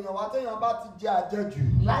ọ̀dọ̀ èèyàn wá téèyàn bá ti jẹ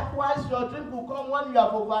àjẹjù. Likewise, your dream could come when you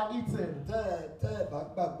have overeaten. Tẹ́ ẹ bá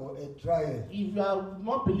gbàgbọ́ ẹ try ẹ̀. If you are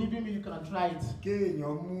not believing me, you can try it.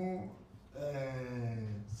 Kéèyàn mú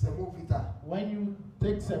semovita. When you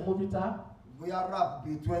take semovita, Bóyá rap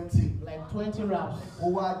bíi 20. like 20 wraps,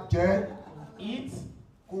 Kó wá jẹ, eat,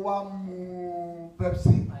 kó wá mu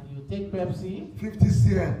Pepsi and you take Pepsi, 50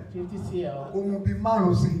 cl. 50 cl, Kó mu bíi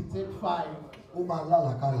márùn-ún sí. take 5. Ó máa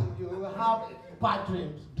lálàkàlà. You will have bad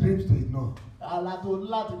dreams. Dreams to ignore. Àlá tó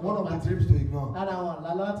láti One of the gbà dreams to ignore. lára àwọn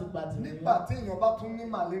àlá láti gbà tì mí. Nígbà tí èèyàn bá tún ní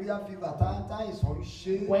malaria fever táìsàn ń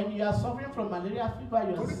ṣe. When you are suffering from malaria fever,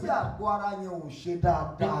 you are Torí pé sick. àgọ́ ara yẹn ò ṣe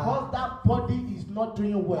dáadáa. Because that body is not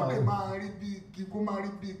doing Wọ́n lè well. máa rí bí igi kó máa rí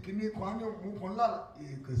bí kíní kan á ní òun kan lára.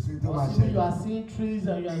 Èkó tó máa Possibly you ṣe. are seeing trees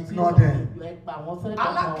and you are seeing Ignore them. something like àwọn fẹ́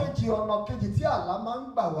kankan. Alákejì ọ̀nà kejì tí àlá máa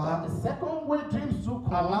ń gbà wá. The second way dreams do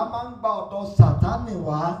Àlá come, máa ń gba ọ̀dọ̀ Sátánì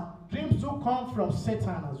wá. dreams do come from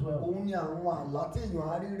Satan as well. Òun ni àwọn àlá téèyàn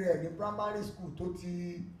á rí rẹ̀ ní primary school tó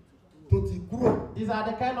ti kúrò. These are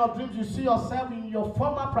the kind of dreams you see yourself in your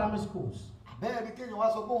former primary schools. Bẹ́ẹ̀ ni kéèyàn wá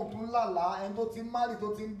sọ pé òun tún lálàá ẹni tó ti ń márì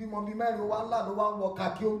tó ti ń bímọ bíi mẹ́rin wá ńlá ló wá ń wọ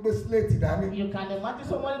kakí ó ń gbé síléètì dání. You can imagine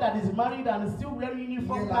somebody that is married and is still wearing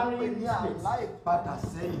uniform Ìyẹn la ń pè carrying ní slates. àlá ìpadà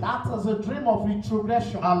sẹ́yìn. That is a dream of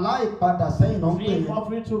retrogression. Àlá ìpadà sẹ́yìn náà ń pè Dream é. of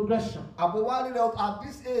retrogression. Àbúwárí rẹ̀ at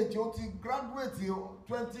this age ó ti graduate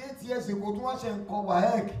 28 years ago tí wọ́n ṣe ń kọ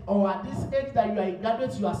WAEC. Or at this age that you are a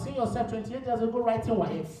graduate, you are seeing yourself 28 years ago writing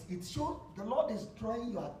WAEC. It shows the Lord is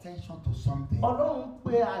drawing your attention to something. Ọlọ́run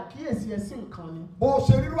pe àkíyèsí ẹ sí nǹkan ni. Bó o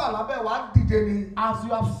ṣe rírú àlábẹ́ wàá dìde ni. As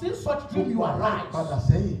you have seen such dream, you àlá ìpadà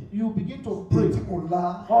arise. sẹ́yìn. You begin to Èyí pray. tí mo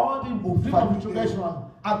lá. All the dream of retrogression.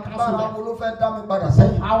 Agbára wo ló fẹ́ dá mi padà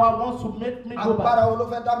sẹ́yìn? Power wants to make me go Agbára back. wo ló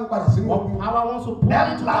fẹ́ dá mi padà sínú Or ogun? power wants to pull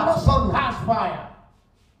me to that fire.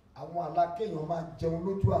 Àwọn àlá kéèyàn máa jẹun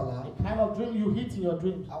lójú àlá. The kind of dream you hit in your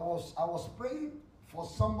dreams. I was praying for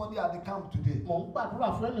somebody at the camp today. Mo ń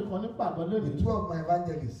gbàdúrà fún ẹnìkan ní pàgọ́ The lónìí. two of my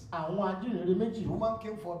evangelists. Àwọn ajínrere méjì. The woman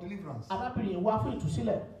came for deliverance. Arábìnrin wá fún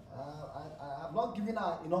ìtúsílẹ̀. I have not given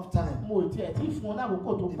her enough time. Mo ì tiẹ̀ tí fún ọ ní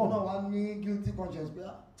àkókò tó Ìbí pọ̀. náà wá ní guilty conscience pé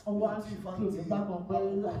Ọwọ́ àti kí o bá kan pé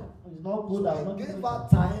it's not good So as I not gave good. her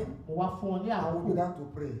time Mo wá fún ọ ní and we àkókò. began to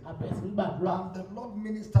pray. Abẹ̀rẹ̀ sí gbàdúrà. And the Lord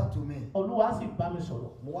ministered to me. Olúwa sì bá mi sọ̀rọ̀.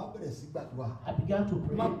 Mo wá bẹ̀rẹ̀ sí gbàdúrà. I began to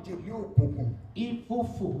pray. Májèlé òkùnkùn Evil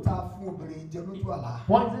food. tá a fún obìnrin jẹ lójú àlá.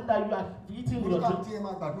 Poison that you are eating in your Olúkà dream. tí ẹ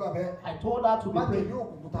máa gbàdúrà bẹ́ẹ̀. I told her to be Májèlé praying.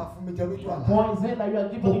 òkùnkùn tá a fún mi jẹ lójú àlá. Poison that you are Mo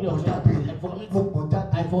giving in your pọ̀ dream. jáde. I vomit. Mo pọ̀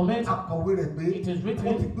jáde. I vomit. Akọ̀wé rẹ̀ pé It is written.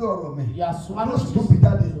 ó ti gbé ọ̀rọ̀ mi. You are swallowed. Ó sì tún fi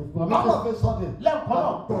jáde. Vomit. All of a sudden. Lẹ́ẹ̀kan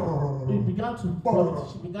náà, Gbọ̀rọ̀rọ̀rọ̀. she began to vomit.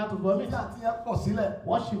 She began to vomit. Nígbà tí ẹ pọ̀ sílẹ̀.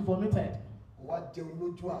 What she vomited, Wá jẹun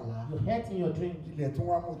lójú àlá. you ate in your dream. Ilẹ̀ tí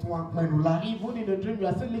wọ́n mú tí wọ́n pẹ́nu lá. Even in the dream, you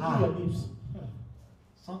are still licking your lips.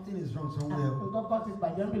 Something is wrong somewhere. Nǹkan kan ti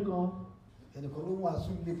bàjẹ́ mi gan. Ẹnìkan ló mú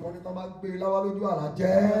àsúnlé kan ní tó bá gbé láwá lójú àlá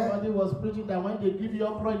jẹ́. Somebody was preaching that when they give you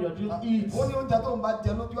okra in your dream, eat. Ó ní oúnjẹ tó ń bá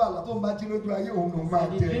jẹ lójú àlá tó ń bá jí lójú ayé òun ló máa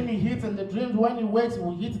And the dream jẹ. he eats and the dreams when he wakes, he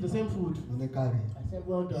will eat the same food. Mo ní kárí. I said,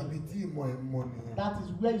 well done. Ibi tí ìmọ̀ ẹ̀ mọ̀ nìyẹn. That is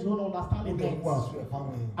where his own Ó understanding lè ends. mú àṣọ ẹ̀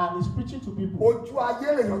fáwọn èèyàn. And he's preaching to people. Ojú ayé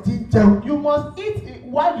lèèyàn ti ń jẹun. You must eat it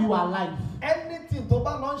while you are alive. Anything tó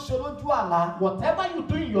bá lọ ń ṣe lójú àlá. Whatever you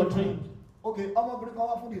do in your dream. Ok, ọmọbìnrin kan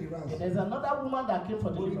wá fún deliverance. There's another woman that came for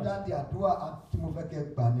Mo ní deliverance. dáàdi àdúrà tí mo fẹ́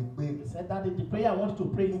kẹ́ gbà ni pé said that the prayer I wanted to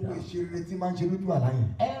pray is Gbogbo that ìṣeré tí máa ń ṣe lójú àlá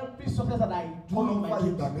yẹn. every success that I do Kọ́lọ́ in my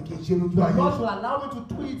fàyè gbà dreams, mí kí n ṣe lójú ayé. God should allow me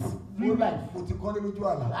to do it real life. Mo ti kọ́lé lójú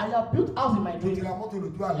àlá. I have built house in my Mo ti dreams. ra mọ́tò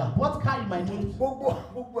lójú I àlá. have bought car in my dreams.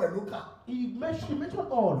 Gbogbo ẹ̀ ló kà. He mentioned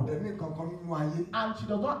all, Ọ̀dẹ̀ ní kankan nínú ayé. and she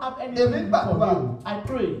does not have Èmi anything for gbàdúrà. you. I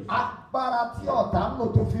pray. Agbára tí ọ̀tá ń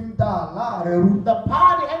lò tó fi ń dà láàrẹ̀ rú. The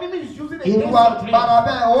power the enemy is using against Irú your dreams, agbára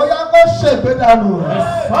bẹ́ẹ̀ ó yá kó ṣègbè dànù.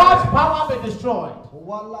 such power be destroyed. Ó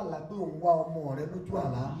wá lálàá pé òun wá ọmọ rẹ lójú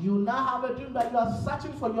àlá. You now have a dream that you are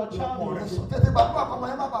searching for your child. Ọmọ in rẹ your sọ dream. tètè gbàdúrà kọ́mọ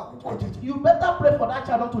ẹ má bàa kú pọ̀ jìjì. You better pray for that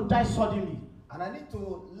child not to die suddenly. And I need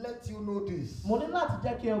to let you know this. Mo ní láti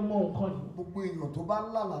jẹ́ kí ẹ mọ nǹkan yìí. Gbogbo èèyàn tó bá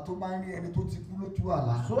ń lálàá tó bá ń rí ẹni tó ti kú lójú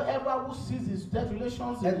àlá. So everyone who sees his death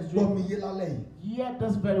relations Ẹ in his gbọ́ mi dream, yé lálẹ́ yìí. hear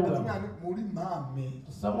this very well. Ẹlòmíà ní mo rí màá mi.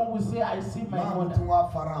 Someone will say, I see my Màá mi tí mother. wọ́n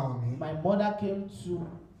á farahàn mi. My mother came to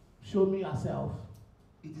show me herself.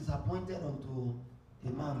 It is appointed unto a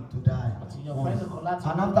man to die. Àti your friend kan láti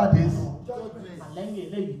And after this, àlẹ́yìn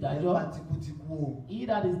eléyìí ẹgbà ìdájọ́. tí kú ti kú o. He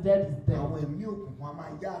that is dead is dead. Àwọn ẹ̀mí òkùnkùn a máa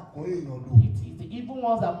yá àkọ́ èèyàn lò. It is the evil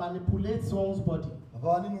ones that manipulate one's body. Bàbá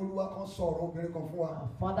wa nínú Olúwa kan sọ̀rọ̀ obìnrin kan fún wa Our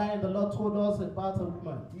Father in the Lord told us about a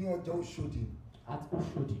woman ní ọjọ́ Òṣòdì. at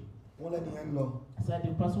Oshodi. Wọ́n lẹ́nu yẹn ń lọ. Said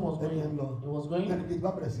the person was going, he was going, Lẹ́nu kejì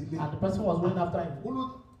bá bẹ̀rẹ̀ sí ilé. and the person was going after him.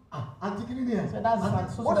 Àǹtí kìíní ni ẹ̀. So that's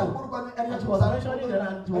Àǹtí- ó dẹ̀ kórúkọ ní ẹni and she tó was sáré. mentioning that,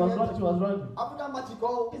 and she was running, she was running. African magic kọ́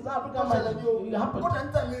o. It's African Ó ṣẹlẹ̀ magic. ní o. It happened. Ó dẹ̀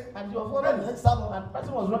ń tẹ̀lé. And she was Bẹ́ẹ̀ running, ni ẹ̀ ń sábọ̀. and the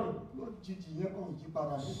person was running. Lójijì yẹn kàn yí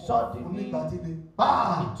padà ní Suddenly, onígbàtí ni.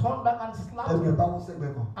 He turned back and slapped Ẹ̀rù ẹ̀ him, bá wọ́n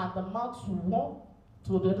sẹ́gbẹ̀ẹ́ kan. and the mouth swung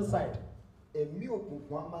to the other side. Ẹ̀mí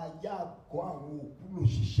òkùnkùn a máa yá àgọ́ àwọn òkú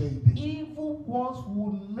lòṣìṣẹ́ ibi. Evil ones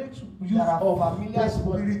will make use There are of familiar this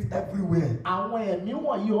body. spirits everywhere. Àwọn ẹ̀mí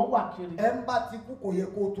wọ̀nyí ó wà kiri. Ẹ ń bá ti kú kò yẹ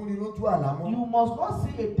kó o tún rí lójú àlá mọ́. You must not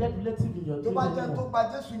see a dead relative in your Tó dream bá jẹ́ tó anymore. gba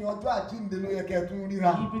Jésù ní ọjọ́ àjíǹde ló yẹ kẹ́ ẹ tún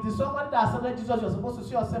ríra. If it is somebody that accepted Jesus, you're supposed to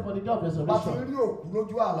see yourself on the day of Bá ti resurrection. rí òkú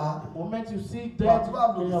lójú àlá. The moment you see death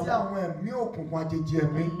Gbàdúrà in lòdì your sí àwọn ẹ̀mí òkùnkùn àjèjì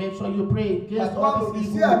ẹ̀mí. make sure you pray against Gbàdúrà all lòdì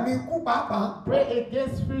these sí evil. ẹ̀mí ikú pàápàá. Pray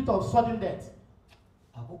against spirit of sudden death.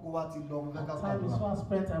 Àkókò wa ti lọ mo fẹ́ ká Time is gbàdúrà. far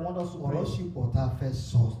spent. I want us to Ọ̀rọ̀ pray. sì pọ̀ tá a fẹ́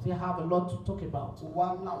sọ. They have a lot to talk about. Ó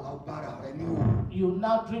wá lálàá bára rẹ ní òru. You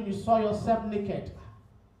now dream you saw yourself naked.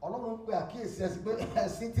 Ọlọ́run ń pe àkíyèsí ẹ̀sìn pé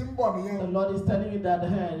ẹ̀sìn ti ń bọ̀ nìyẹn. The Lord is telling you that the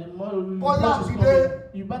more Bọ́lá reproach is ti coming, dé.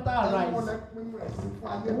 you better Ẹ̀yin wo arise. lẹ pinnu ẹ̀sìn fún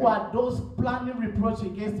ayé Who mi? are those planning reproach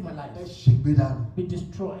against my Ẹ life? ṣègbè dànù. Be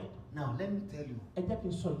destroyed. Now let me tell you, Ẹ jẹ́ kí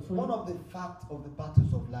n sọ ìfún one yín. of the facts of the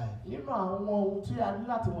battles of life, Nínú àwọn ohun tí a ní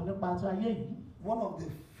láti mọ̀ nípa ti ayé yìí, one of the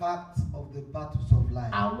facts of the battles of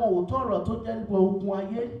life àwọn òótọ́ ọ̀rọ̀ tó jẹ́ nípa ogun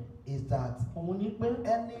ayé, is that òun ni pé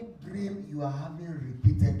any dream you are having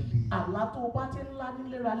repeatedly, àlá tó o bá ti ń lá ní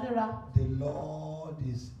léraléra, the Lord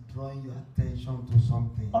is drawing your attention to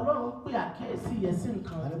something. Ọlọ́run pè àkíyèsí yẹn sí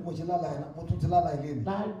nǹkan. Àní mo ṣe lálàá yẹn, mo tún ti lálàá ilé mi.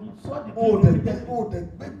 Like you saw the O dream dẹ̀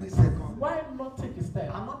repeatedly. gbé gbèsè kan. Why not take a step?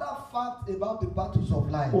 Another fact about the battles of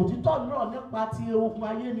life Òtítọ́ mìíràn nípa ti ogun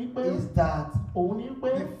ayé ni pé is that òun ni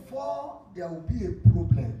pé before there will be a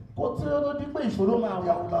problem, kó tí ó di pé ìṣòro máa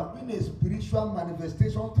there wà. will have been a spiritual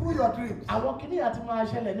manifestation through your dreams. Àwọn kìíní àti máa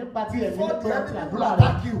ṣẹlẹ̀ nípa ti ẹ̀mí Before the nípa ti enemy will àdúrà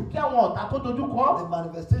attack rẹ̀. you, Kí àwọn ọ̀tá tó dojú kọ the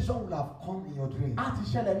manifestation will have come in your dreams. á ti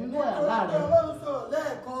ṣẹlẹ̀ nínú àlá rẹ̀. Ọlọ́run sọ̀rọ̀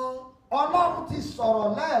lẹ́ẹ̀kan Ọlọ́run ti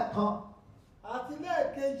sọ̀rọ̀ lẹ́ẹ̀kan, àti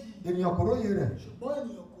lẹ́ẹ̀kejì ènìyàn kò róye rẹ̀. ṣùgbọ́n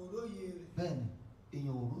ènìyàn kò lóye rẹ̀. Bẹ́ẹ̀ni,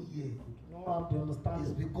 èèyàn ò róye ẹ̀. You don't have the It's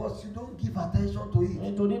understanding. because you don't give attention to it.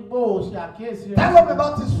 Nítorí pé o ṣe àkíyèsí Tẹ́lọ̀ mi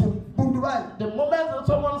bá ti sùn gbúdú báyìí. The moment that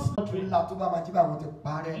someone's dream, Ìlà tó bá máa jí bá àwọn ti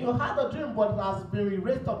parẹ́. you had a dream but it has been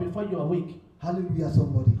erased up before you awake. Hallelujah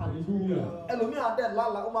somebody. Hallelujah. Ẹlòmíràn dẹ̀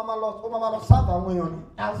lálàá, ó máa lọ sáàbù àwọn èèyàn ni.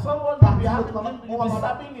 And someone will be having will be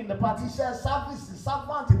serving in the party. Iṣẹ́ sáfìsì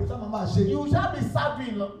sáfàǹtì ló sábà máa ṣe. You shall be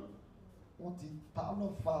serving. Wọ́n ti ta ló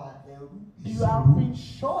fa ẹrú You have ìsìnrú. been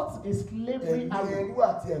shot a slavery Ẹ̀mí arrow. ẹrú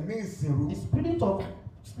àti ẹ̀mí ìsìnrú. The spirit of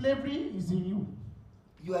slavery is in you.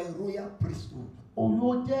 You are a royal priesthood.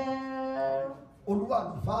 Òyò jẹ́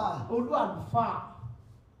Olúwàlùfáà. olúàlùfáà.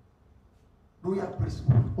 Royal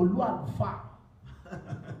priesthood. Olúàlùfáà.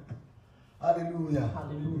 Hallelujah.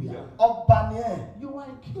 Hallelujah. Ọba ni ẹ̀. You are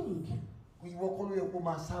a king. Ìwọ kọ́ ló yẹ kó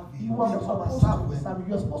máa sáàbì. You are supposed to be served.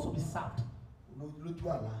 You are supposed to be served. Lójú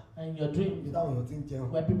àlá. And your dream, Ibi táwọn èèyàn ti ń jẹun.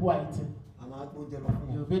 where people are eating, Àwọn agbóúnjẹ lọ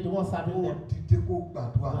fún you'll wọn. be the one serving Ó them. dìde kó You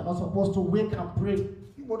are gbàdúrà. not supposed to wake and pray.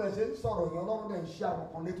 Bí mo dẹ̀ ṣe ń sọ̀rọ̀ yẹn, Ọlọ́run dẹ̀ ń ṣe àwọn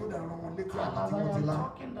kan létí ó dẹ̀ ń rán wọn létí àlá As tí I wọ́n ti am lá.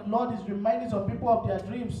 talking, the Lord is reminding some people of their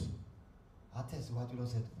dreams. A tẹ̀síwájú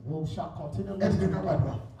lọ́sẹ̀ tó. We shall continue Ẹ ti next dé ká week.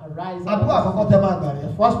 gbàdúrà. Arise. Àdúrà àkọ́kọ́ tẹ́ máa gbà The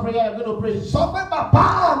rẹ̀. first prayer you're going to pray. Sọ pé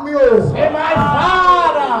bàbá mi ò. Say, my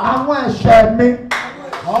Father, Àwọn ẹ̀ṣẹ̀ mi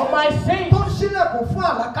all my sins, tó ń ṣílẹ̀kùn fún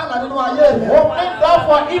àlákàlà nínú ayé mi. open door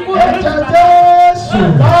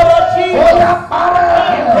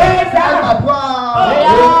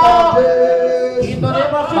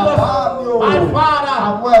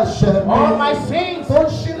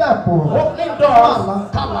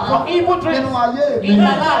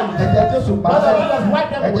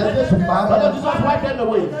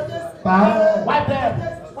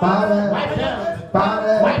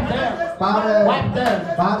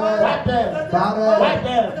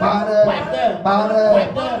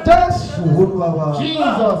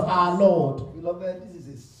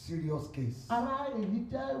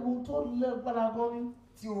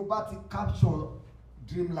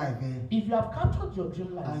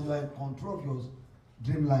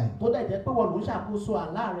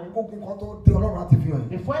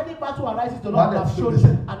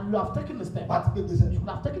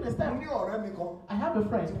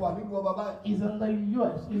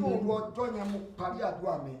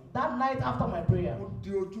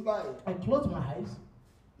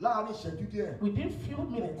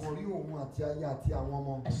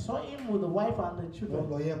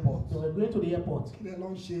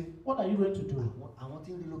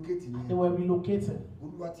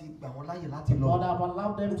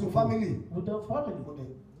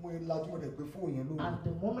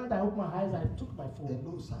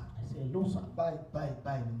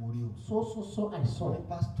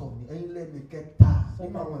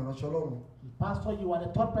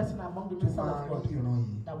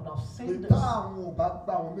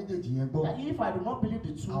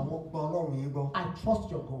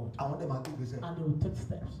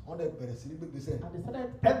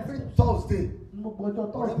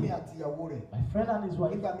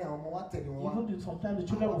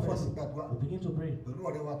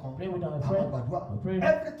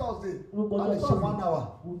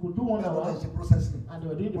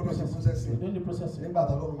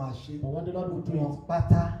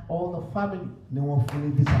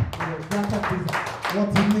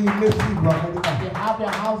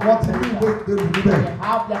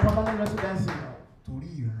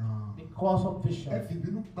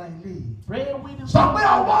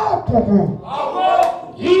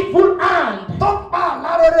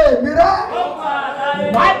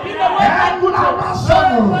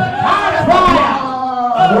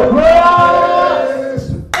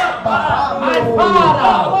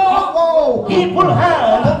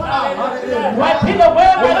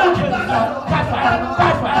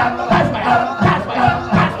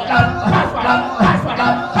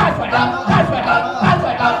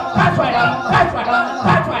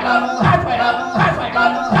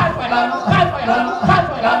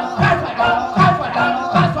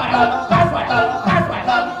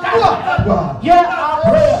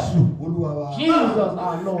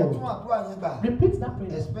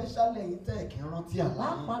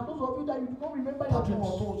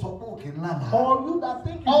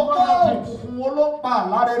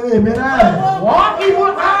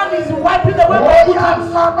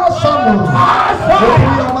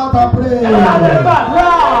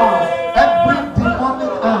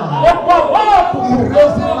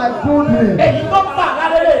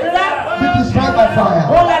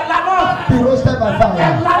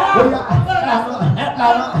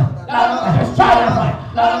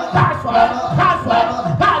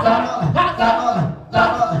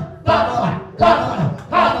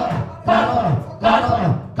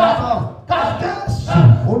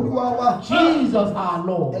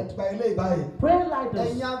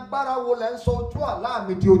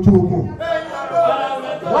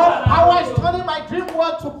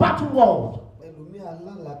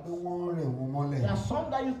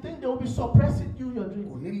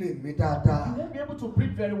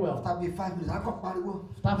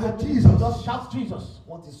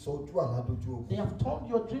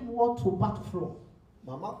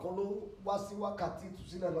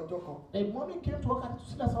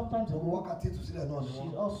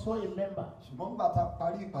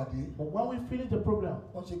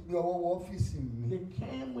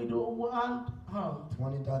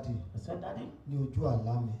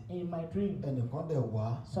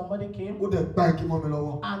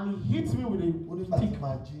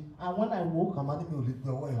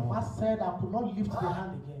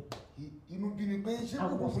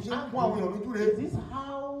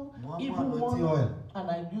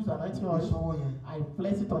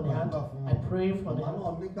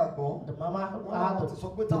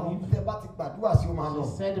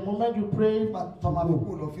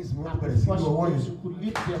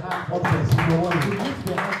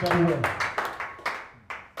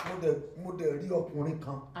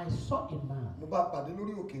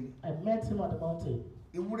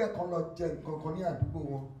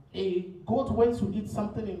A goat went to eat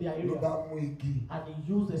something in their ló area bá mú igi. and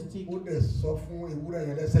he used a stick. Ó dẹ̀ sọ fún ewúrẹ́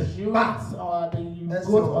yẹn lẹ́sẹ̀. Shoot the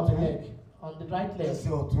goat on the leg, on the right leg, Ẹsẹ̀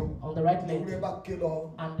ọ̀tún. on the right Ewúrẹ́ leg, bá ké lọ.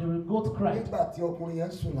 and the goat cried. Nígbà tí ọkùnrin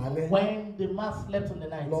yẹn sùn lálẹ́. When the man slept in the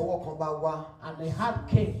night, Lọ́wọ́ kan bá wá. and the hand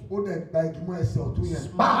came, Ó dẹ̀ gba igi mọ́ ẹsẹ̀ ọ̀tún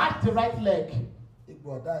yẹn. smacked the right leg,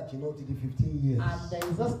 Ipò ọ̀dà àjìnà ti di 15 years. and there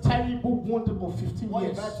is this terrible wound for 15 Wọ́n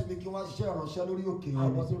years. invite mi kí wọ́n ṣiṣẹ́ ìránṣẹ́ lórí òkè I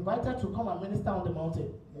yẹn. was invited to come and minister on the mountain,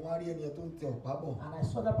 Mo wá rí ẹni yẹn tó ń tẹ ọ̀pá bọ̀. and I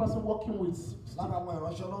saw that person walking with stick. Lára àwọn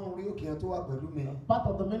ìránṣẹ́ Ọlọ́run orí òkè yẹn tó wà pẹ̀lú mi. Part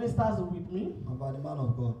of the ministers with me Ọba ni man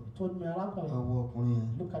of God. told me, Arakun, Àwọn ọkùnrin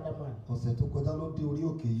yẹn. look at that man. Ọ̀sẹ̀ tó kọjá ló dé orí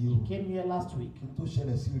òkè yìí o. He came here last week. Kí n tó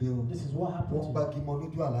ṣẹlẹ̀ sí rẹ o. This is what Wọ́n happened gba to him. gímọ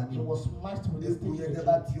lójú àlá ni. He was smashed with this Epo stick. yẹn tẹ́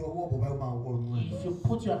bá ti ọwọ́ bọ̀ báyìí máa wọ inú ẹ̀. If you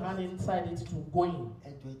put your hand inside it, it will go in.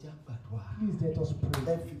 Ẹjọ́ ẹja gbàdúrà. Please let us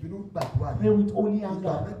pray. Ẹ fi ìbínú gbàdúrà ni. Pray with holy Ìgbà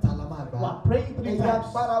anger. mẹ́ta la máa gbà. We are praying 3 Ẹ̀yà times.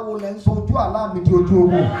 agbára wo lẹ́ ń sọ ojú àlá mi di ojú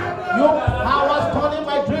ogun? You powers turning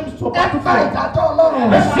my dreams to Ẹ gba battlefield. ìdájọ́ Ọlọ́run.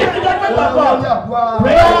 Receive the judgment of Olórí God. àdúrà.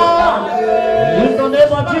 Prayer in the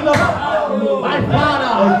name of Jesus. My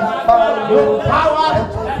Father, you powers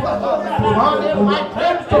turning my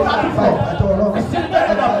dreams to battlefield. Receive the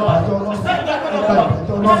judgment of God. Receive the judgment of God.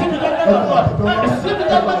 Receive the judgment of God. Receive the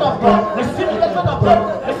judgment of God. Receive the judgment of God.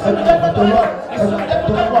 Receive the judgment of God. Receive the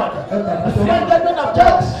judgment of God. Receive the judgment of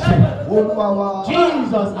God. Olúwa wa.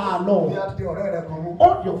 Jesus our Bí Lord. a di ọ̀rẹ́ rẹ kan mú.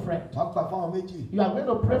 Hold your friend. Wàá gbà fáwọn méjì. You are going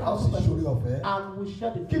to pray A ó for sì this ṣorí person, ọ̀fẹ́. and we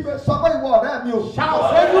share the Kí gift. bẹ sọ pé ìwọ ọ̀rẹ́ mi o. Shall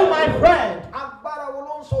say you, my friend. Agbára wo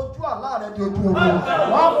ló ń sọ ojú àlá rẹ di ojú ogun?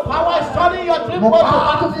 What power is turning your dream Mo to pa á ní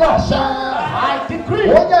battlefield? àṣẹ. I decree.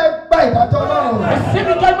 Ó yẹ gba ìdájọ́ Ọlọ́run. Receive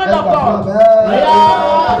the judgment of God.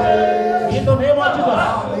 Yeah. In the name of Jesus.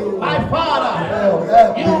 My Father.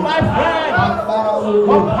 You, my friend. Agbára wo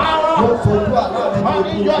What ló power ń sọ ojú àlá rẹ di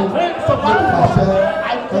turning ojú your ogun? dreams to battlefield?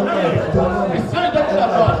 I decree. Receive the judgment of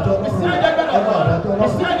God. Receive the judgment of God.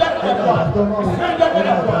 Receive the judgment of God. Receive the judgment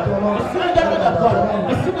of God. Receive the judgment of God.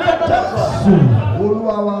 Receive the judgment of God.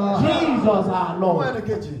 Olúwa wa. Jesus our Fún Lord. ẹnì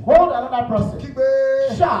kejì. Hold another person. Kígbe.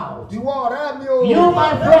 Shout. Ìwọ ọ̀rẹ́ mi o. You,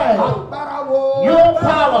 my friend. Agbára wo You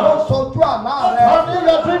power. ló ń sọ ojú àlá rẹ Turning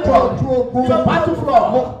your dream di ojú ogun? to battlefield.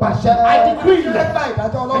 Mo pàṣẹ. I decree. Ẹ gba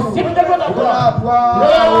ìdájọ́ Ọlọ́run. Receive the judgment of God. Àdúrà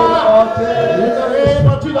Prayer. orúkọ In the Jésù. name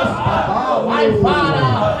of Jesus. My Father.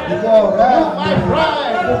 Ìwọ ọ̀rẹ́ You, my mi. Mo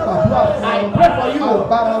friend. gbàdúrà fún I ọ. pray for you.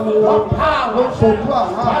 Agbára wo What ló power ń sọ ojú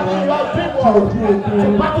àlá rẹ turning your dream di ojú ogun? to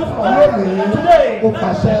battlefield. Lónìí, Today. mo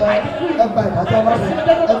pàṣẹ. I decree. Ẹ gba ìdájọ́ Ọlọ́run. Receive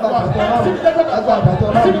the judgment Ẹ of gba God. ìdájọ́ Ọlọ́run. Receive the judgment Ẹ of gba God. ìdájọ́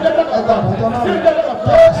Ọlọ́run. Receive the judgment Ẹ of gba God. ìdájọ́ Receive Ọlọ́run. the judgment of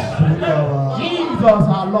God. Jésù Olúwa wa. Jesus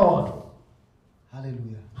our Lord.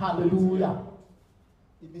 Hallelujah. Hallelujah.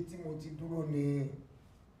 Ibi tí mo ti dúró ni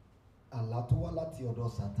àlá tó wá láti ọ̀dọ̀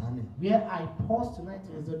Sátánì. Where I pause tonight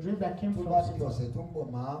is a dream that came Tó from bá di Satan. ọ̀sẹ̀ tó ń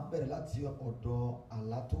bọ̀ máa bẹ̀rẹ̀ láti ọ̀dọ̀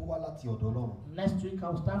àlá tó wá láti ọ̀dọ̀ Ọlọ́run. Next week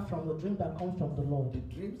I'll start from the dream that comes from the Lord. The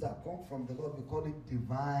dreams that come from the Lord we call it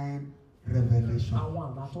divine revelation.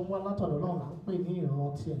 Àwọn àlá tó wá látọ̀dọ̀ náà là ń pè ní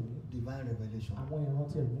ìrántí ẹ̀mí. Divine revelation. Àwọn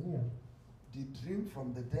ìrántí ẹ̀mí nìyẹn. The dream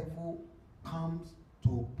from the devil comes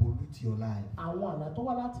to pollute your life. Àwọn àlá tó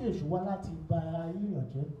wá láti èṣù wá láti bà ayé èèyàn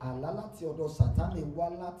jẹ́. Àlá láti ọ̀dọ̀ Sátánì wá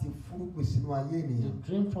láti fúrúgbìn sínú ayé The ènìyàn.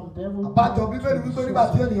 dream from devil. Àbájọ Bíbélì wípé nígbà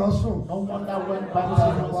tí ènìyàn sùn. No wonder when Bible Wá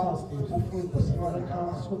says ó sleep. fún ipò sínú àlùkà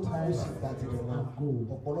ó sì gba tirẹ̀ lọ.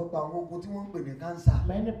 Ọ̀pọ̀lọpọ̀ àwọn ogun tí wọ́n ń pè ní kánsà.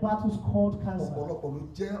 Many battles called cancer. Ọ̀pọ̀lọpọ̀ ló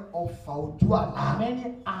jẹ́ ọfà ojú àlá.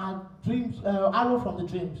 Many are dreams, arrow from the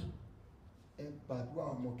dreams. Ẹ gbàdúrà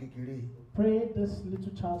ọmọ kékeré. Pray this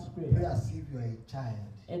little child's Pray prayer. as if you are a child.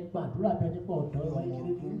 Ẹ gbàdúrà bí ẹni pé ọ̀dọ́ Ọmọ wáyé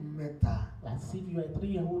kéré ọdún ní. mẹ́ta. As if you are a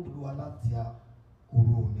 3-year-old. Olúwa láti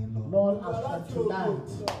òru òní lọ. Lord, as from tonight,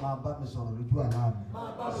 Máa bá mi sọ̀rọ̀ lójú àlá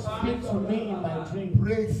mi. speak to me in my dream.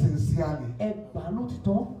 Pray sincerely. Ẹ gbà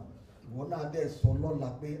lótìtọ́. Ìwọ náà dẹ̀ sọ lọ́la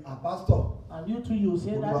pé Pastor, And you too, you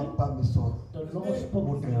say that Olúwa bá mi sọ̀rọ̀. the Lord spoke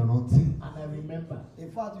Mo to dẹ̀ me, rántí. and I remember.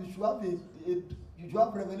 In fact, you should have you should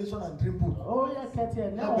have revelation and dream book. Oh, yeah, Kẹ́tì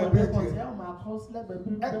ẹ̀ náà Lẹ́gbẹ̀ẹ́ wọ́n bẹ́ẹ̀ kọ́ díẹ̀. sí ẹ̀ máa kọ́ sílẹ̀ pẹ̀lú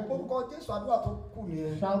Ẹ kórúkọ Jésù àdúrà tó kù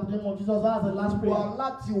nìyẹn. Shout the name of Jesus as the last Wà prayer.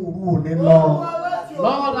 láti òru òní lọ.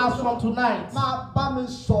 Lord, as from tonight, Máa bá mi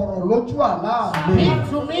sọ̀rọ̀ lójú àlá mi. speak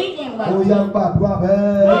to me in my Ó yá dream. gbàdúrà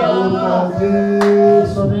bẹ́ẹ̀. Olúwa In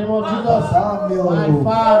Jésù. the name of Jesus, Bàbá mi ò. my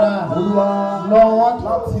Father, Olúwa Lord,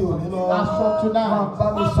 láti òní lọ. as from Máa tonight, bá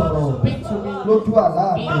mi sọ̀rọ̀ speak to me lójú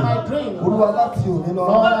àlá mi. in my dream. Olúwa láti òní lọ.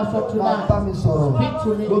 Lord, as from Máa tonight, bá mi sọ̀rọ̀ speak to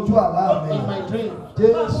me lójú àlá mi. in my dream.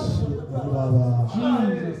 Jésù Olúwa wa.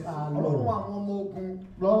 Jesus our Ọlọ́run Lord. àwọn ọmọ ogun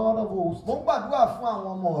Lord of hosts. Mo ń gbàdúrà fún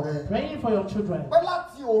àwọn ọmọ rẹ. Praying for your children. Pé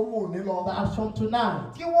láti òru òní lọ. That from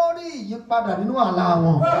tonight. Kí wọ́n rí ìyípadà nínú àlá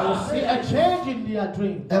wọn. They will see a change in their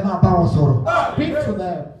dream. Ẹ máa bá wọn sọ̀rọ̀. Speak to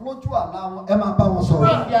them. Lójú àlá wọn, ẹ máa bá wọn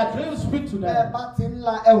sọ̀rọ̀. In their dreams, speak to Ẹ them. bá ti ń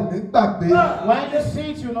la ẹ ò ní gbàgbé. When you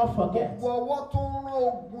see it, you will not forget. Gbogbo ọwọ́ tó ń rán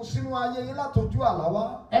ogun sínú ayé yín látọjú àlá wá.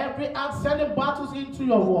 Every hand sending battles into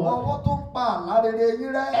your Gbogbo world. ọwọ́ tó ń pa àlá rere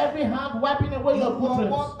yín rẹ́. Every hand wiping away your good Gbogbo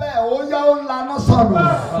dreams. ọwọ́ bẹ́ẹ̀ ó yá ó laná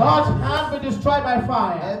sọnù. Such hand be destroyed by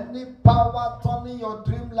fire. Any power turning your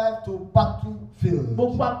dream life to battlefield.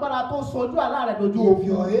 Gbogbo agbára tó sojú àlá rẹ̀ dojú If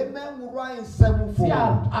your ogun. amen will rise sevenfold.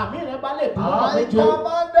 Tí àmì rẹ̀ bá lè dúró I méje.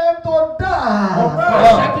 command them to die.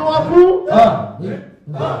 Àṣẹ kí wọ́n kú.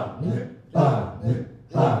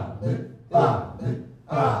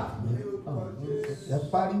 Ẹ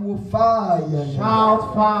pariwo fire. Shout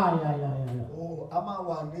fire. A máa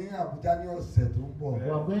wà ní Àbújá ní ọ̀sẹ̀ tó ń bọ̀. We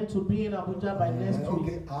are going to be in Abuja by next week.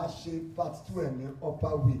 Okay, a ṣe part 2 ẹ̀ ní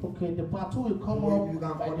upper week. Okay, the part 2 will come You up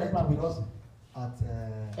can by connect next with week. us at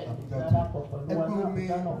Abuja. Darapọ̀ pẹ̀lú wa ní Ẹgbẹ́ omi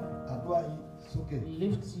Abuja náà. àdúrà yìí sókè.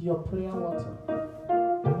 Lift your prayer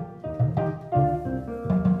water.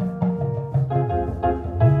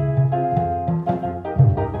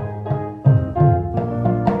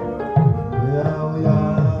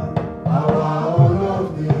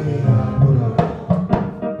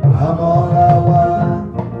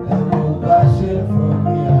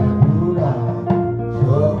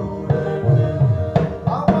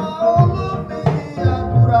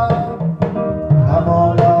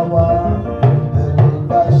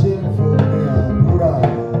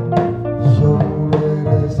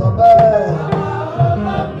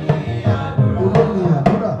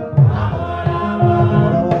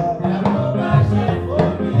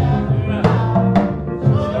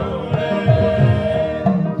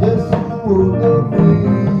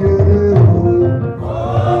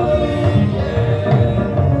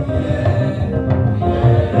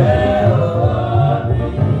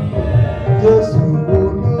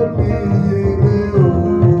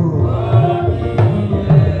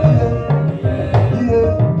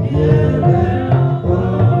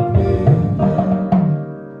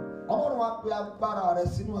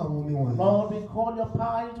 Lord, we call your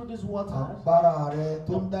power into this water. Agbára rẹ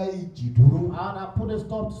tó ń dá ìjì dúró. And I put a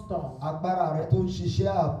stop to storm. Agbára rẹ tó ń ṣiṣẹ́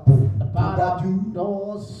ààbò The tó power dájú. that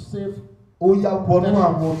does save. Ó yá wọnú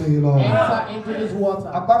àwọn omi lọ. Enter into this water.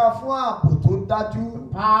 Agbára fún ààbò tó dájú.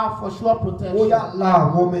 Power for sure Ó protection. yá la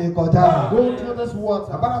àwọn omi kọjá. Go through this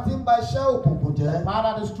water. Agbára tí ń ba iṣẹ́ òkùnkùn jẹ́. Power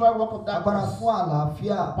that destroy work of Agbára darkness. fún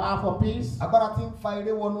àlàáfíà. Power for peace. Agbára tí ń fa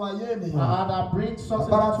ire wọnú ayé ènìyàn. Power that brings success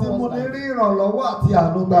Agbára tí into mo one's ní life. rí ìrànlọ́wọ́ àti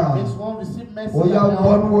àánú gbà. Makes one receive mercy. Ó yá and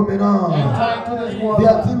wọnú help. omi náà. Enter into this Bí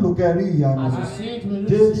a ti ń water. lò kẹrí ìyanu. As you see it, we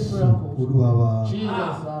Jésù receive miracles. Olúwa wa.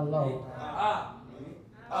 Jesus our Lord.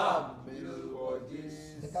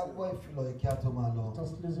 Ẹ ká gbọ́ ìfilọ̀ yìí kí a tó máa lọ.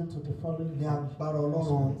 Just listen to the following Ní agbára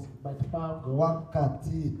Ọlọ́run. by the power of God.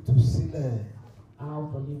 Wákàtí ìtúsílẹ̀ Our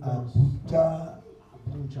believers. Abuja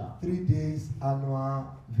Abuja. 3 days annual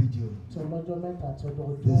vigil. So lọ́jọ́ mẹ́ta tí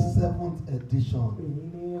ọdún The ọdún. 7th edition Èyí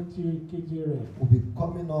ní ti keje rẹ̀. will be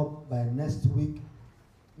coming up by next week,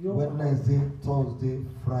 Wednesday, Thursday,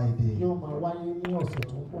 Friday. Yóò máa wáyé ní ọ̀sẹ̀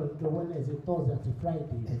tó ń bọ̀ níjọ́ Wednesday, Thursday àti Ẹ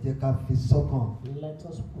Friday. jẹ́ ká fi sọ́kàn. Let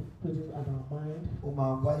us put it on our mind. Ó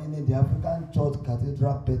máa wáyé ní the African Church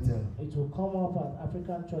Cathedral Bethel, It will come up at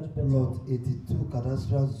African Church Plot Bethel. 82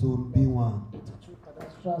 Cadastral Zone B1, 82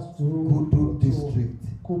 Cadastral Zone Kudu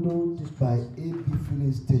District, Kudu by District. AB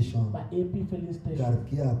Filling Station, By AP Filling Station.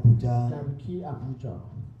 Garki Abuja. Garki Abuja.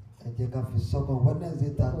 Ẹ jẹ́ ká fi sọ́kàn Wednesday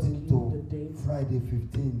 13 to Friday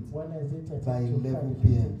 15th Wednesday 13 by to 11 Friday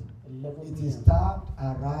p.m. 11 It is p.m. tagged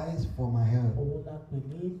Arise for my help. Òun la pè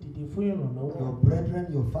ní dìde fún ìrànlọ́wọ́. Your brethren,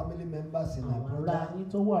 your family members in Àwọn ará Abuja, yín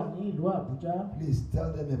tó wà ní ìlú Àbújá. please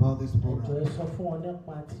tell them about this Ẹ̀jọ̀ program. ẹ sọ fún wọn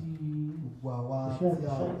nípa ti Gbogbo àwa tí a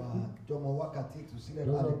wà jọmọ Wákàtí Ìtúsílẹ̀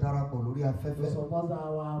ká lè darapọ̀ lórí those afẹ́fẹ́. of us that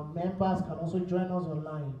our members can also join us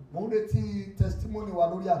online. Mo ń retí testimony wa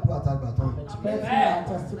lórí àdúrà tá a gbà tán. I'm expecting our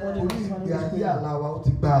testimony Orí this ìgbé Sunday ayé school. àlá wa ó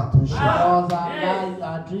ti gba àtúnṣe. Because our lives,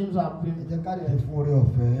 our dreams have Ẹ jẹ́ ká lè been. fún orí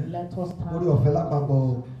ọ̀fẹ́. Let us stand. Orí ọ̀fẹ́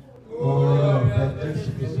lápapọ̀. Orí ọ̀fẹ́ Jésù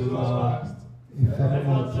Kristo lọ. Ìfẹ́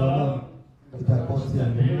mímọ́ ti Ọlọ́run. Ìdàpọ̀ ti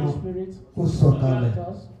ẹ̀mí Holy mímọ́. Spirit, Kó sọ̀kalẹ̀. with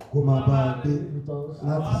us, Kó máa bá a gbé with us.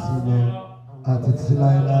 láti sí lọ àti títí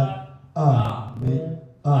láéláé. Àmín.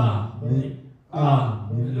 Àmín.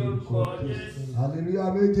 Àmín lórúkọ Jésù.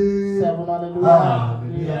 Hallelujah méje. 7 hallelujah.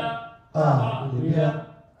 Hallelujah. Hallelujah.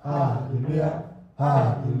 Hallelujah.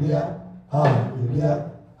 Hallelujah. Hallelujah.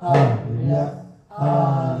 Hallelujah.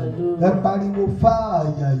 Hallelujah. Ẹ pariwo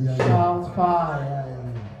fáyà yàyà. Shout fire.